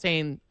I'm not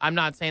saying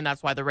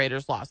that's why the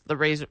Raiders lost. The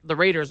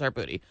Raiders are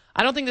booty.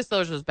 I don't think the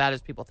Steelers are as bad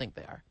as people think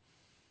they are.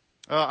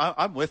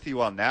 I'm with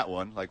you on that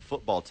one, like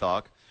football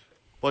talk.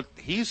 But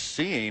he's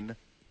seeing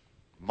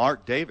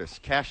Mark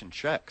Davis cashing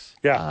checks.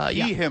 Yeah.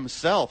 He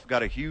himself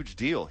got a huge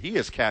deal. He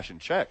is cashing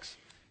checks.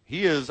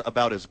 He is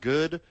about as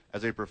good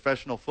as a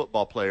professional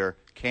football player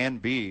can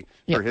be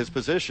for his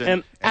position.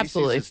 And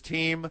absolutely. He sees his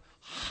team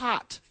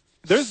hot,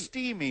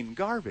 steaming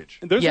garbage.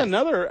 There's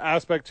another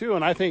aspect, too,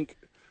 and I think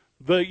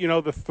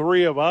the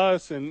three of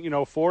us and,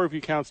 four if you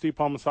count Steve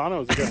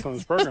Palmisano as a guest on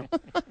this program,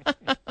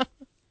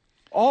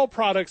 all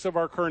products of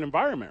our current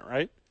environment,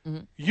 right?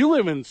 Mm-hmm. You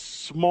live in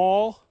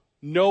small,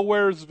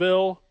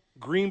 nowheresville,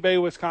 Green Bay,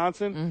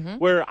 Wisconsin,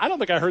 where I don't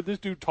think I heard this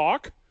dude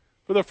talk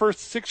for the first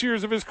 6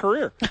 years of his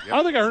career. Yep. I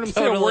don't think I heard him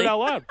say a word out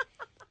loud.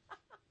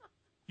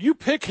 You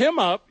pick him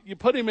up, you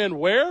put him in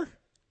where?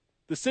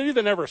 The city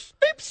that never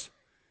sleeps.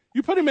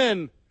 You put him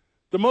in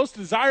the most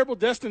desirable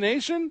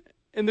destination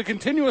in the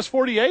continuous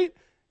 48,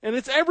 and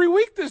it's every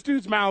week this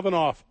dude's mouthing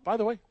off. By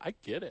the way, I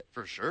get it.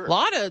 For sure. A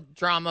lot of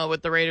drama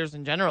with the Raiders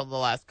in general the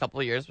last couple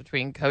of years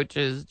between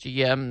coaches,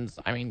 GMs,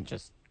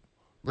 just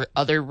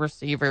other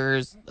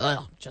receivers.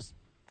 Just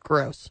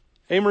gross.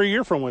 Hey, Marie,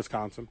 you're from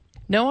Wisconsin.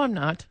 No, I'm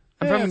not.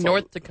 I'm from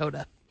North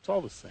Dakota. It's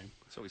all the same.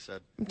 So he said.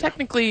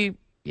 Technically,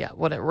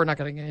 whatever. We're not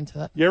going to get into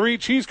that. You ever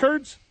eat cheese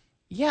curds?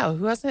 Yeah,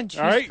 who hasn't had cheese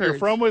curds? All right, curds? you're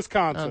from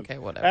Wisconsin. Okay,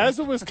 whatever. As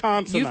a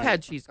Wisconsinite. You've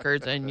had cheese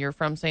curds, and you're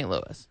from St.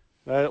 Louis.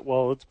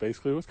 Well, it's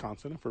basically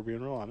Wisconsin, if we're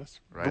being real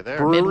honest. Right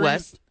there.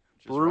 Midwest.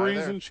 Breweries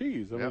right there. and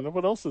cheese. I mean,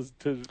 what else is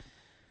to...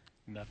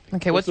 Nothing.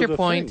 Okay, what's your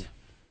point? Thing.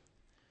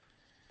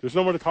 There's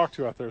no more to talk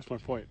to out there is my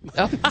point.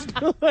 Oh.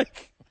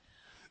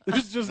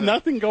 There's just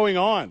nothing going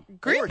on.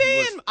 Green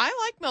Bay, I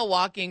like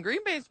Milwaukee, and Green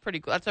Bay is pretty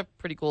cool. That's a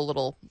pretty cool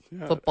little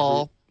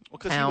football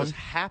because town. he was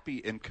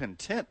happy and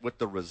content with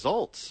the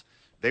results.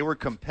 They were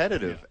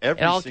competitive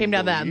every It all single came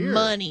down to that year.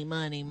 money,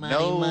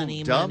 No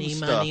dumb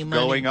stuff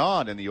going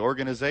on in the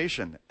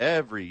organization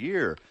every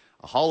year.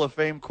 A Hall of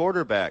Fame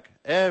quarterback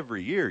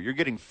every year. You're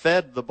getting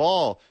fed the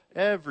ball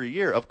every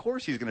year. Of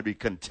course he's going to be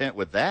content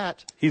with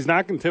that. He's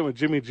not content with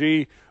Jimmy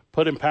G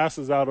putting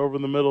passes out over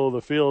the middle of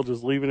the field,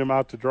 just leaving him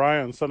out to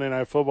dry on Sunday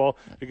Night Football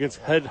against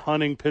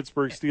head-hunting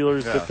Pittsburgh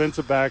Steelers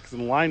defensive backs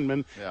and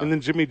linemen. Yeah. And then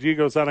Jimmy G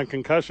goes out on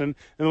concussion.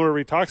 And whenever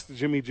he talks to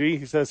Jimmy G,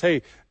 he says,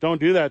 hey, don't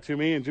do that to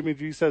me. And Jimmy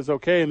G says,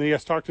 okay. And then he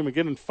has to talk to him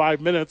again in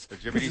 5 minutes. So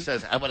Jimmy G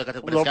says, I want to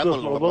go.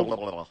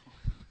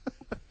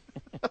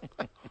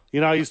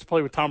 I used to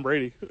play with Tom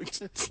Brady.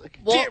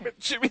 Damn it,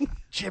 Jimmy.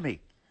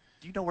 Jimmy,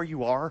 do you know where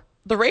you are?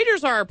 The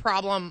Raiders are a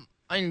problem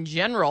in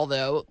general,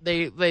 though.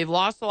 They've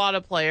lost a lot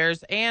of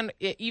players. And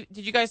did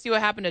you guys see what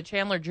happened to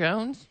Chandler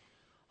Jones?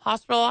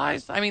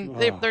 Hospitalized? I mean,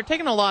 they're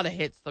taking a lot of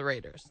hits, the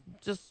Raiders.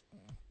 Just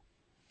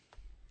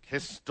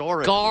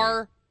historically.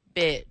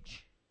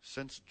 Garbage.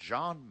 Since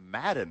John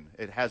Madden,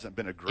 it hasn't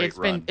been a great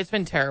run. It's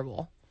been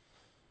terrible.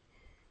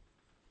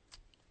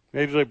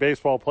 Major League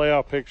Baseball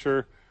playoff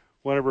picture,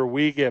 whenever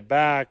we get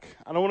back,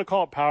 I don't want to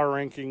call it power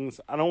rankings.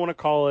 I don't want to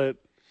call it.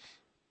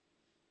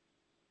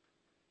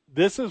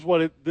 This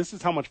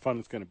is how much fun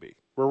it's going to be.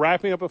 We're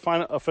wrapping up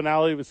a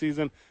finale of a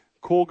season.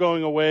 Cool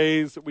going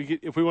aways.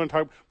 If we want to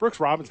talk,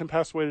 Brooks Robinson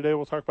passed away today.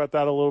 We'll talk about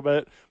that a little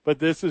bit. But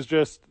this is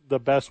just the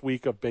best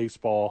week of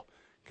baseball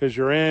because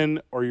you're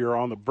in, or you're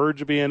on the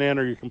verge of being in,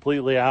 or you're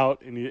completely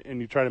out, and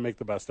you try to make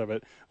the best of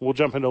it. We'll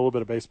jump into a little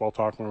bit of baseball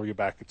talk when we get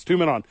back. It's 2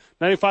 Men On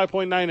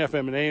 95.9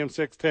 FM and AM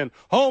 610.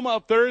 Home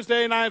of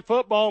Thursday night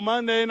football,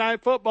 Monday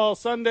night football,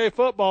 Sunday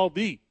football.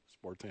 The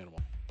sports animal.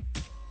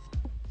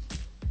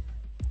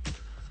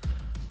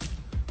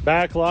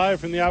 Back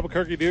live from the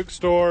Albuquerque Duke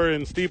Store,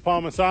 and Steve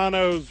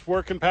Palmisano's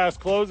working past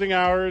closing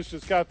hours.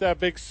 Just got that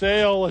big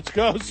sale. Let's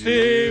go,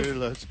 Steve. Yeah,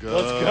 let's go.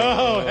 Let's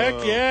go.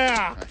 Heck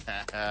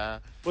yeah.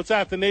 What's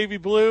that, the navy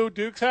blue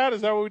Duke's hat?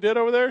 Is that what we did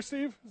over there,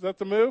 Steve? Is that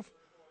the move?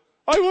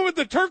 Oh, you went with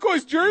the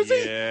turquoise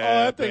jersey? Yeah,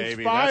 oh, that thing's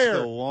baby, fire. that's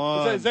the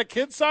one. Is that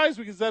kid size?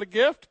 Is that a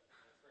gift?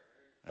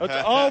 For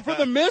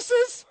the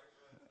missus?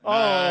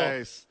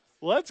 Nice.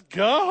 Oh, let's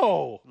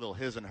go. A little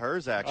his and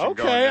hers action going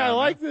Okay, down I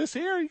like there. this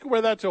here. You can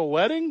wear that to a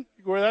wedding.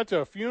 You can wear that to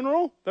a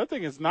funeral. That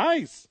thing is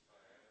nice.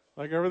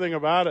 Like everything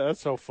about it.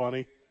 That's so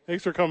funny.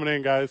 Thanks for coming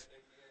in, guys.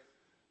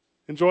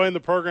 Enjoying the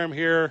program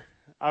here,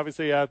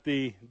 obviously at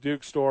the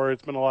Duke Store.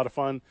 It's been a lot of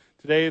fun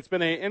today. It's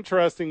been an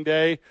interesting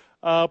day.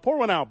 Pour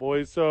one out,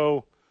 boys.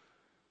 So,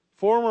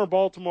 former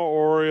Baltimore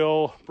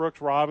Oriole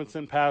Brooks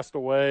Robinson passed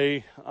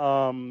away.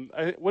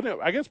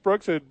 I guess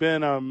Brooks had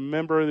been a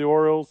member of the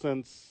Orioles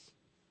since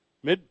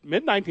mid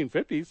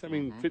 1950s. I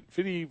mean,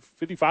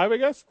 55, I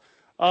guess.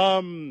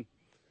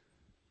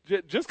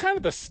 Just kind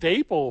of the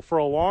staple for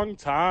a long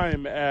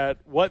time at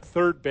what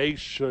third base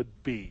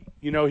should be.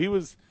 You know, he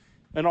was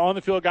an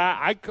on-the-field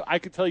guy. I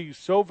could tell you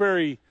so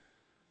very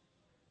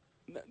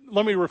 –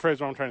 let me rephrase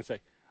what I'm trying to say.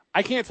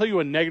 I can't tell you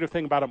a negative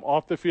thing about him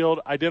off the field.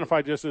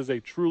 Identified just as a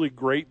truly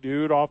great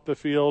dude off the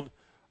field.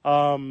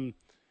 And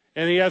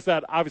he has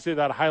that, obviously,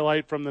 that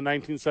highlight from the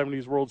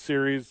 1970s World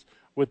Series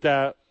with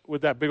that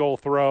big old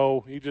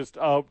throw. He just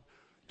kind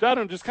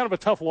of a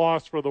tough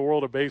loss for the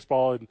world of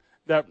baseball. And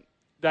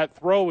that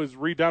throw was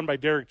redone by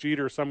Derek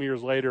Jeter some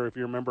years later, if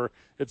you remember.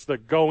 It's the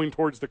going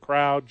towards the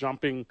crowd,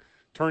 jumping,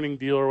 turning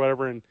deal or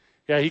whatever. And,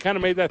 yeah, he kind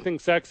of made that thing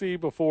sexy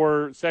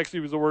before sexy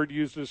was the word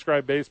used to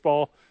describe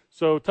baseball.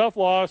 So tough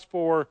loss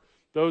for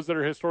those that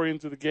are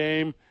historians of the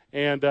game.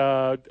 And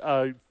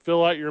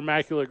fill out your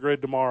immaculate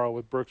grid tomorrow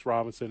with Brooks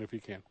Robinson if you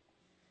can.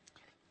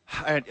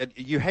 And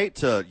you hate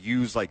to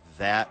use like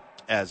that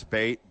as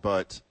bait,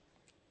 but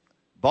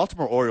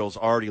Baltimore Orioles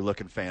already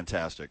looking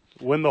fantastic.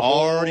 Win the whole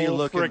already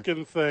looking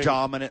freaking thing.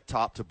 Dominant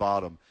top to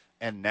bottom.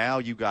 And now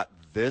you got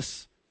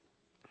this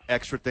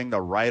extra thing to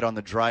write on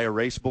the dry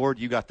erase board.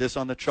 You got this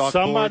on the chalkboard.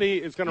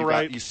 Somebody is going to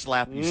write. You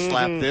slap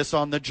this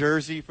on the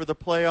jersey for the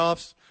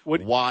playoffs.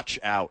 Watch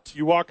out.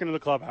 You walk into the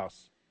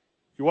clubhouse.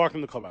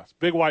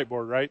 Big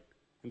whiteboard, right?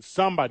 And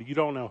somebody, you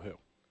don't know who,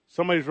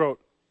 somebody's wrote,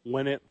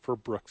 win it for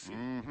Brooksy.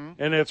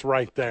 And it's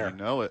right there. You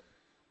know it.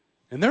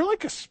 And they're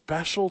like a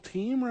special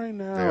team right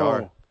now. They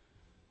are.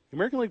 The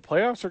American League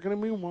playoffs are going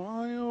to be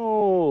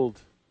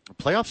wild.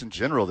 Playoffs in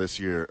general this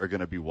year are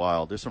going to be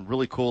wild. There's some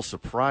really cool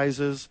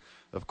surprises.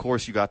 Of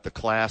course, you got the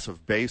class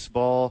of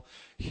baseball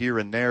here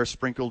and there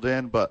sprinkled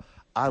in, but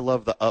I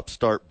love the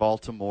upstart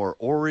Baltimore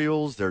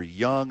Orioles. They're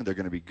young. They're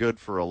going to be good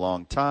for a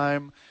long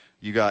time.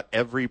 You got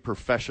every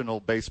professional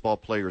baseball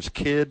player's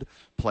kid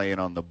playing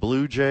on the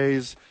Blue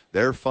Jays.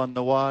 They're fun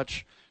to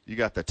watch. You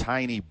got the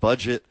tiny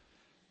budget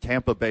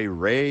Tampa Bay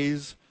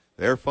Rays.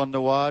 They're fun to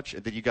watch.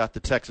 And then you got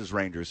the Texas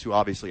Rangers, who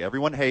obviously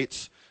everyone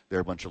hates. They're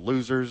a bunch of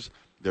losers.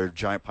 They're a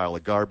giant pile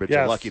of garbage. Yes.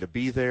 You're lucky to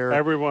be there.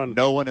 Everyone.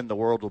 No one in the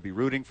world will be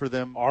rooting for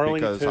them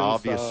Arlington's, because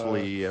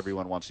obviously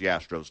everyone wants the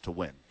Astros to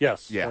win.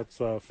 Yes, Yeah,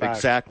 that's a fact.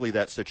 Exactly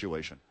that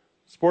situation.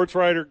 Sports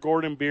writer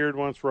Gordon Beard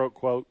once wrote,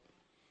 quote,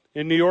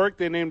 in New York,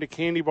 they named a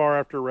candy bar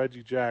after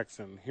Reggie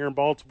Jackson. Here in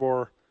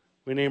Baltimore,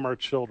 we name our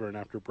children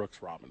after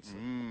Brooks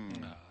Robinson.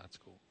 That's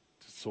cool.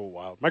 It's so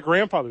wild. My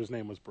grandfather's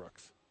name was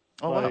Brooks.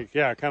 Oh, wow.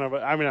 Yeah, kind of.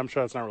 I mean, I'm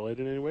sure that's not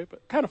related in any way,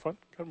 but kind of fun.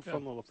 Kind of a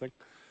fun little thing.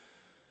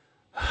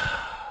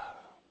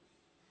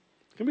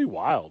 It's going to be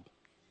wild.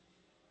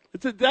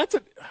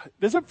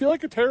 Does it feel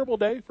like a terrible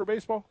day for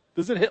baseball?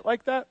 Does it hit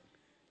like that?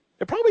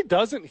 It probably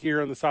doesn't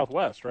here in the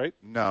Southwest, right?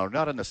 No,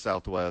 not in the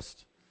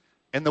Southwest.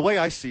 And the way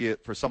I see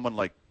it, for someone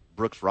like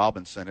Brooks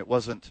Robinson, it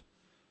wasn't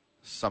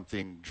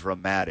something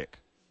dramatic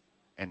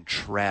and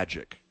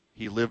tragic.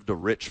 He lived a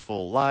rich,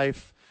 full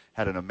life,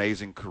 had an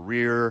amazing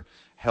career,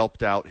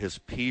 helped out his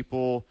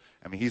people.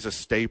 I mean, he's a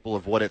staple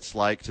of what it's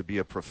like to be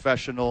a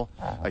professional.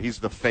 He's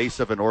the face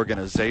of an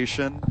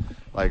organization.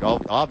 Like,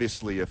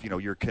 obviously, if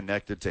you're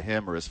connected to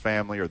him or his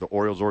family or the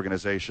Orioles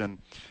organization,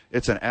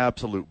 it's an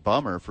absolute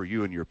bummer for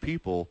you and your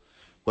people.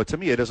 But to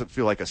me, it doesn't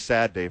feel like a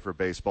sad day for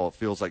baseball. It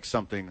feels like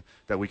something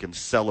that we can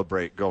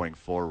celebrate going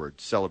forward,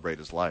 celebrate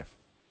his life.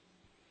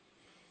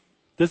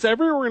 Does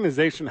every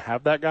organization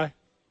have that guy?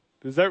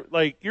 Does that,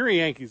 like, you're a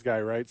Yankees guy,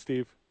 right,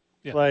 Steve?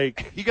 Yeah.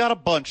 Like, He got a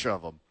bunch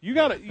of them. you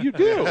do. You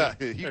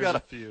There's got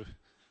a few.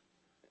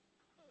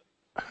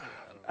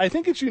 I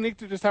think it's unique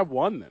to just have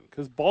one then,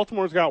 because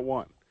Baltimore's got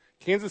one.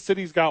 Kansas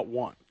City's got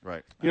one.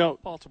 Right.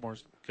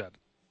 Baltimore's got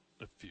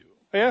a few.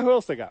 Yeah, who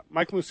else they got?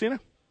 Mike Mussina?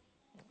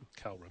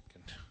 Cal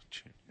Ripken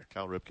Jr.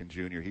 Cal Ripken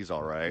Jr., he's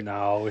all right.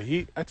 No,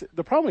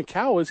 the problem with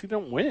Cal is he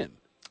don't win.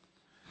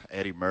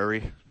 Eddie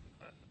Murray.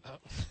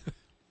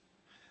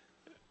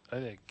 I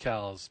think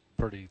Cal's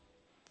pretty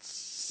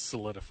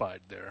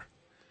solidified there.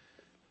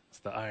 It's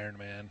the Iron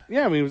Man.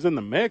 Yeah, I mean, he was in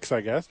the mix,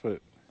 I guess, but he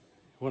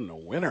wasn't a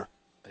winner.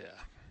 Yeah.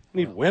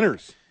 We need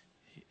winners.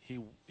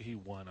 He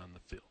won on the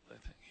field. I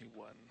think he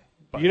won.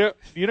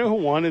 You know who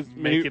won is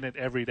making it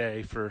every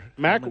day for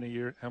how many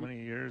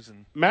years?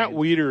 And Matt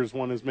Wieters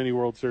won as many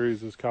World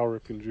Series as Cal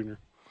Ripken Jr.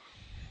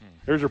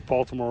 There's your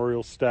Baltimore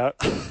Orioles stat.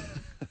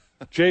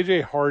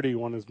 J.J. Hardy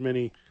won as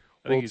many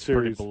I think World he's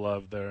Series. pretty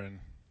beloved there in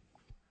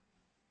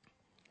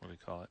what do you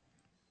call it?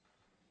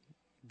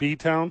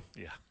 B-Town?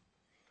 Yeah.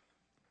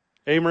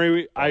 Hey,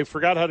 Marie, I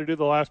forgot how to do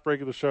the last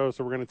break of the show,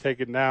 so we're going to take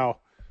it now.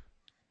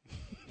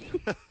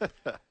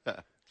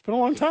 It's been a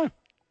long time.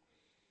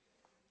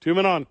 2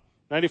 Men On,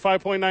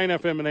 95.9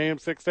 FM and AM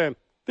 610,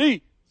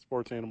 the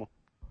Sports Animal.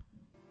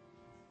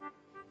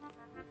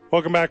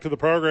 Welcome back to the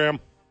program.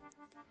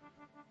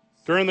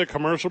 During the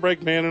commercial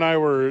break, Man and I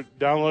were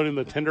downloading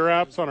the Tinder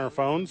apps on our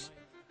phones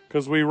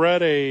because we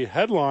read a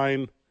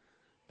headline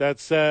that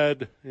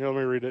said, let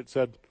me read it. It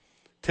said,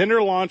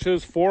 Tinder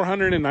launches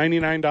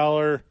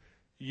 $499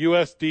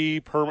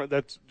 USD per month.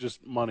 That's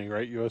just money,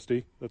 right?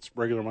 USD? That's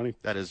regular money?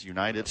 That is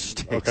United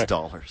States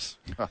dollars.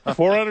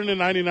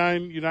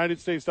 $499 United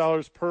States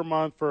dollars per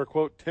month for a,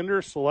 quote,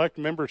 Tinder Select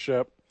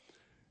membership.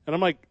 And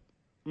I'm like,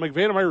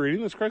 Van, am I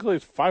reading this correctly?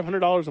 It's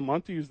 $500 a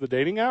month to use the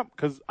dating app?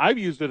 Because I've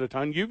used it a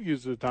ton. You've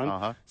used it a ton.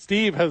 Uh-huh.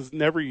 Steve has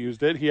never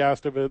used it. He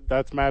asked if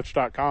that's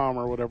Match.com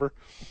or whatever.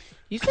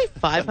 You say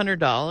 $500?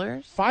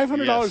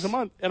 $500 Yes. a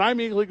month. And I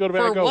immediately go to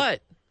Van and For go,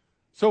 what?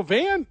 So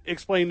Van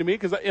explained to me,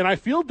 and I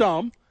feel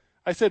dumb.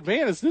 I said,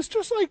 Van, is this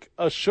just like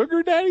a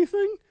sugar daddy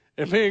thing?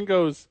 And Van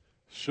goes,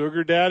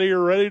 sugar daddy,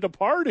 you're ready to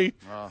party.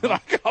 And I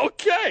go,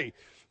 okay.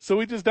 So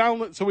we just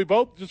so we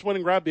both just went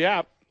and grabbed the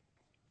app.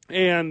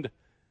 And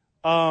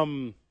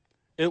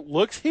it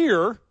looks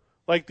here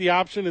like the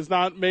option is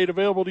not made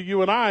available to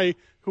you and I,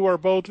 who are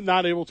both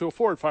not able to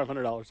afford $500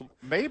 a month.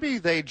 Maybe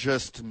they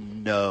just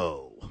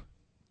know.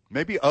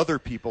 Maybe other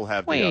people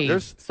have. Wait,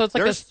 so it's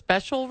like a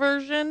special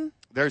version?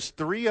 There's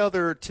 3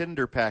 other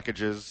Tinder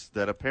packages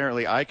that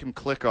apparently I can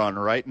click on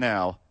right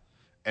now,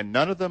 and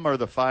none of them are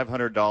the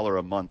 $500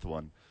 a month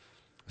one.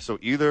 So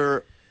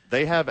either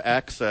they have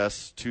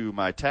access to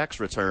my tax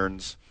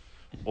returns,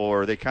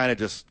 or they kind of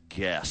just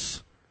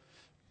guess.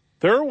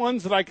 There are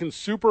ones that I can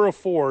super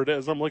afford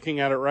as I'm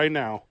looking at it right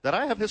now. That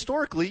I have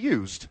historically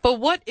used. But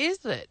what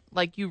is it?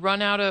 Like you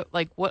run out of,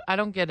 like what? I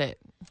don't get it.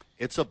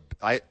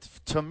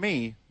 To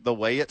me, the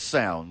way it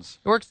sounds,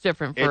 It works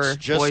different for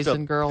boys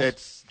and girls.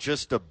 It's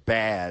just a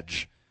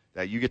badge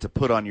that you get to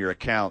put on your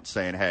account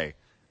saying, hey,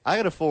 I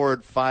can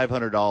afford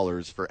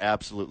 $500 for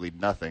absolutely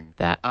nothing.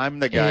 I'm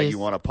the guy you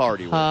want to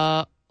party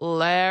with.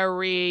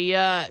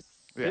 Hilarious.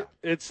 Yeah.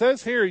 It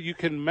says here you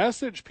can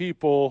message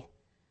people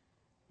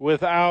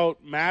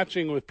without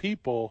matching with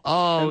people.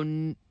 Oh,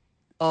 no.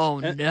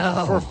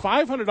 For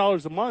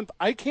 $500 a month,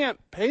 I can't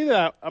pay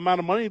that amount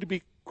of money to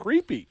be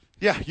creepy.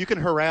 Yeah, you can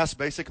harass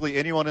basically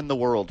anyone in the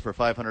world for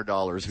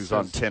 $500 who's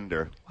on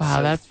Tinder.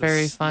 Wow, that's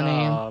very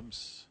funny.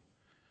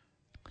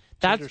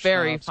 That's Tinder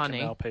very snobs funny.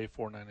 Can now pay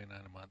 $4.99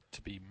 a month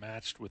to be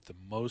matched with the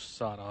most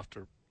sought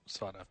after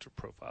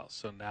profiles.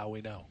 So now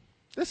we know.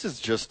 This is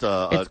just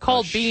it's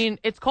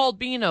called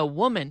being a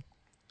woman.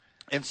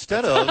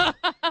 Instead of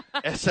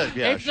it's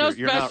no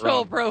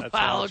special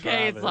profile,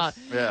 okay? It's not.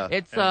 Yeah.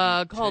 It's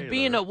called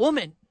being a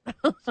woman.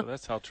 So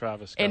that's how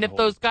Travis got And if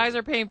those guys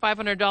are paying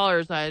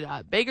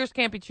 $500, beggars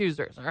can't be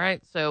choosers, all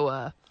right?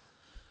 So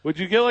would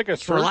you get like a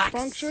search relax.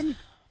 function?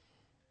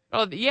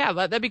 Oh, yeah,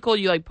 that'd be cool.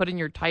 You like put in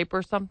your type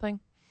or something?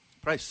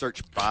 Probably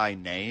search by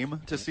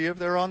name to see if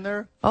they're on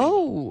there.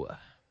 Oh.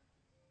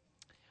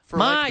 For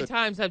My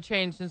times have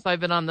changed since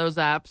I've been on those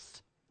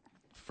apps.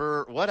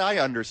 For what I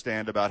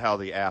understand about how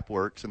the app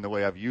works and the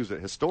way I've used it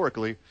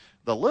historically,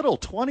 the little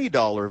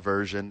 $20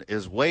 version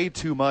is way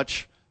too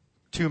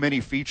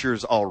many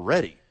features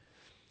already.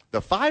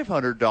 The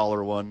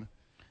 $500 one,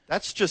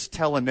 that's just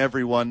telling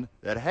everyone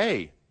that,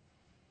 hey,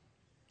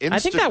 Instagram, I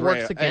think that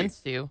works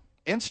against you.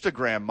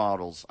 Instagram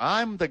models,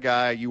 I'm the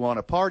guy you want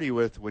to party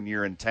with when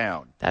you're in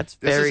town. That's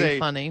very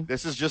funny.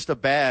 This is just a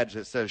badge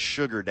that says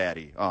sugar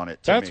daddy on it.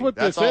 That's what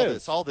this is.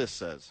 That's all this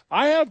says.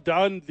 I have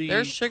done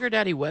There's sugar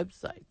daddy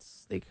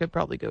websites. They could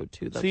probably go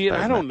to. See,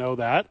 I don't know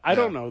that. I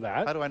don't know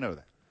that. How do I know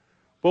that?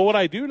 But what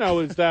I do know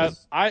is that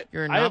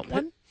You're not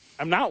one?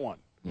 I'm not one.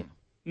 Yeah.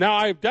 Now,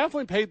 I've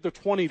definitely paid the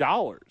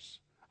 $20.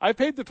 I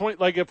paid the $20,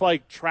 like if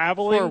like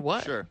traveling. For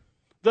what? Sure.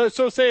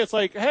 So say it's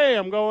like, hey,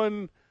 I'm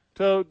going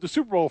to the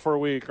Super Bowl for a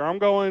week, or I'm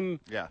going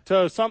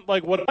to something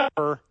like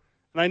whatever,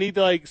 and I need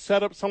to like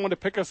set up someone to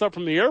pick us up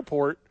from the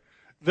airport,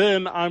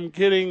 then I'm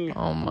getting,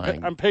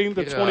 I'm paying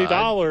the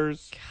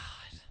 $20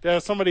 to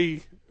have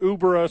somebody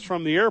Uber us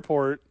from the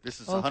airport. This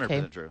is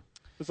 100% true.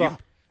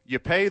 You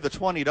pay the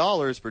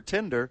 $20 for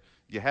Tinder.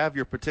 You have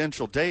your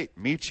potential date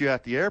meet you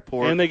at the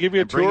airport, and they give you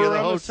a tour around the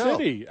hotel.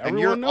 city. And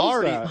Everyone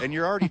knows that. And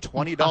you're already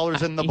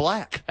 $20 in the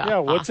black. Yeah,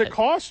 what's it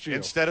cost you?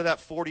 Instead of that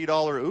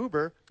 $40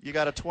 Uber, you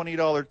got a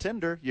 $20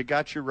 Tinder. You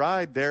got your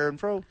ride there and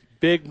fro.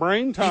 Big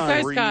brain time. You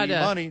guys Free got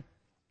money.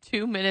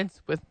 2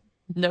 minutes with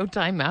no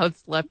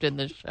timeouts left in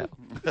the show.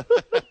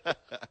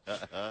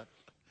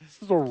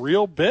 This is a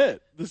real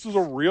bit. This is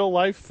a real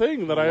life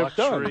thing that I have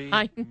done.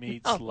 Luxury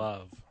meets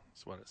love.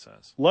 That's what it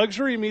says.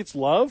 Luxury meets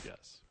love?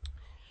 Yes.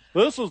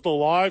 This is the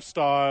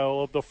lifestyle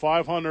of the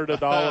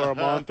 $500 a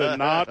month and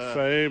not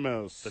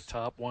famous. The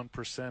top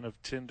 1%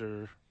 of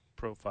Tinder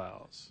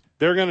profiles.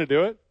 They're going to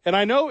do it. And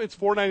I know it's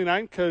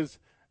 $4.99 because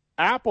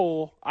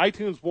Apple,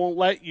 iTunes won't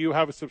let you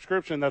have a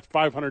subscription that's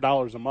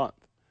 $500 a month.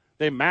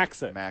 They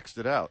max it. Maxed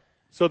it out.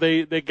 So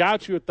they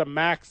got you at the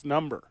max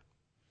number.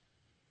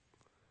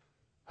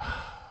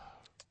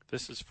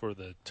 This is for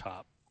the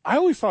top. I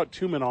always thought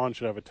 2 Men On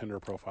should have a Tinder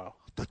profile.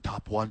 The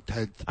top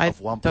 1/10 of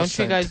 1%. Don't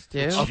you guys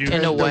do of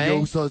in a way?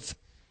 users.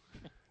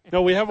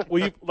 No, we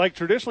like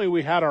traditionally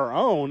we had our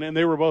own, and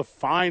they were both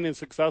fine and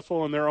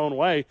successful in their own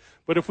way.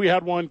 But if we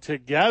had one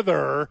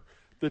together,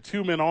 the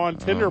 2 Men On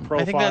Tinder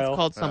profile. I think that's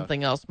called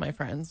something else, my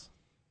friends.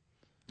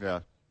 Yeah.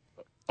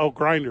 Oh,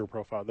 Grinder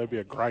profile. That'd be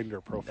a Grinder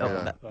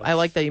profile. Oh, I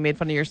like that you made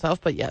fun of yourself,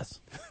 but yes.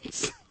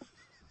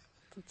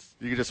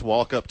 You can just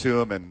walk up to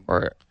them and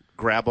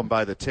grab them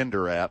by the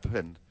Tinder app,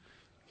 and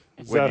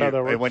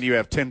when you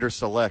have Tinder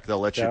Select, they'll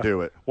let you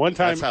do it. One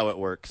time, that's how it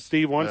works.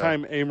 Steve, one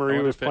time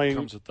Amory was playing. It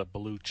comes with the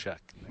blue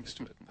check next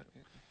to it.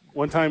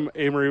 One time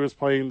Amory was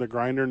playing the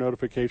Grinder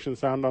notification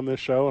sound on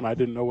this show, and I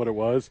didn't know what it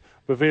was.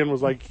 But Van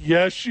was like,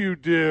 "Yes, you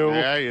do."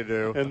 Yeah, you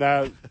do. And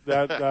that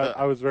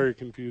I was very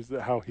confused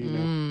at how he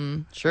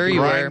knew. Sure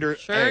you were.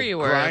 Sure you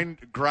were.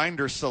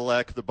 Grinder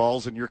Select, the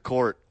ball's in your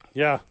court.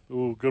 Yeah.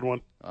 Ooh, good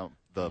one.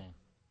 The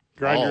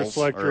Grinder balls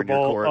Select are your in your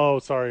ball. court. Oh,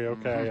 sorry.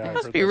 Okay. Yeah, You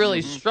must be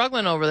really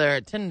struggling over there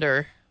at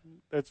Tinder.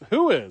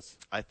 Who is?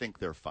 I think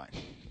they're fine.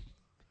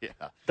 Yeah.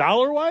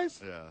 Dollar-wise?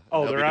 Yeah.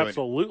 Oh, They'll they're be doing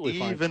absolutely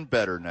fine. even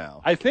better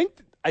now. I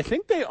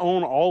think they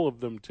own all of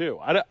them too.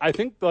 I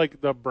think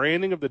like the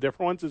branding of the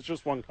different ones is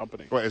just one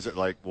company. What is it,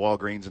 like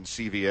Walgreens and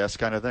CVS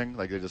kind of thing?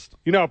 Like they just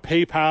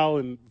PayPal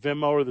and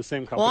Venmo are the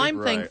same company. Well,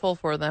 I'm thankful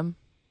for them.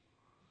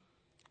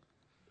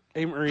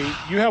 Hey, Marie,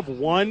 you have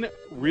one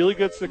really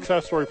good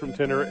success story from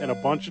Tinder and a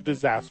bunch of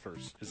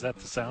disasters. Is that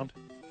the sound?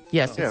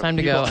 Yes, it's time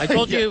to go. I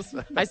told you.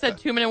 I said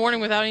 2-minute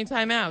warning without any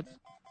timeouts.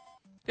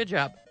 Good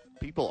job.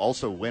 people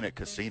also win at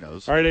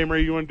casinos. All right,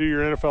 Amory, you want to do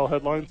your NFL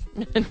headlines?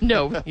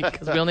 No,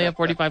 because we only have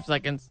 45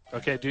 seconds.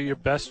 Okay, do your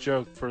best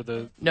joke for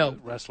the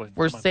wrestling.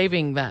 We're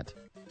saving that.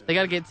 They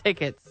got to get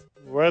tickets.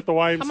 We're at the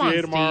YMCA Come on,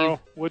 tomorrow.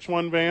 Steve. Which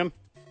one, Van?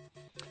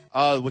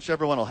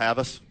 Whichever one will have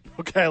us.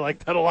 Okay, I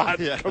like that a lot.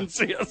 Yeah. Come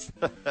see us.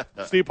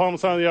 Steve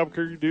Palmasano of the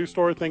Albuquerque Duke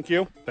Store, thank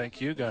you.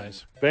 Thank you,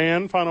 guys.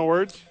 Van, final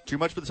words? Too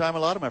much for the time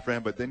allotted, my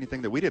friend, but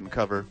anything that we didn't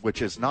cover,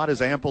 which is not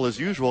as ample as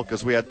usual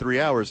because we had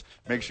 3 hours,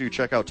 make sure you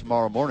check out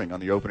tomorrow morning on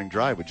the opening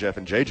drive with Jeff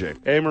and JJ.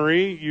 Hey,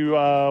 Marie, you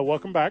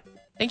welcome back.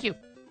 Thank you.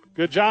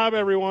 Good job,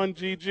 everyone.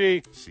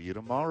 GG. See you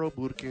tomorrow,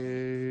 Burke.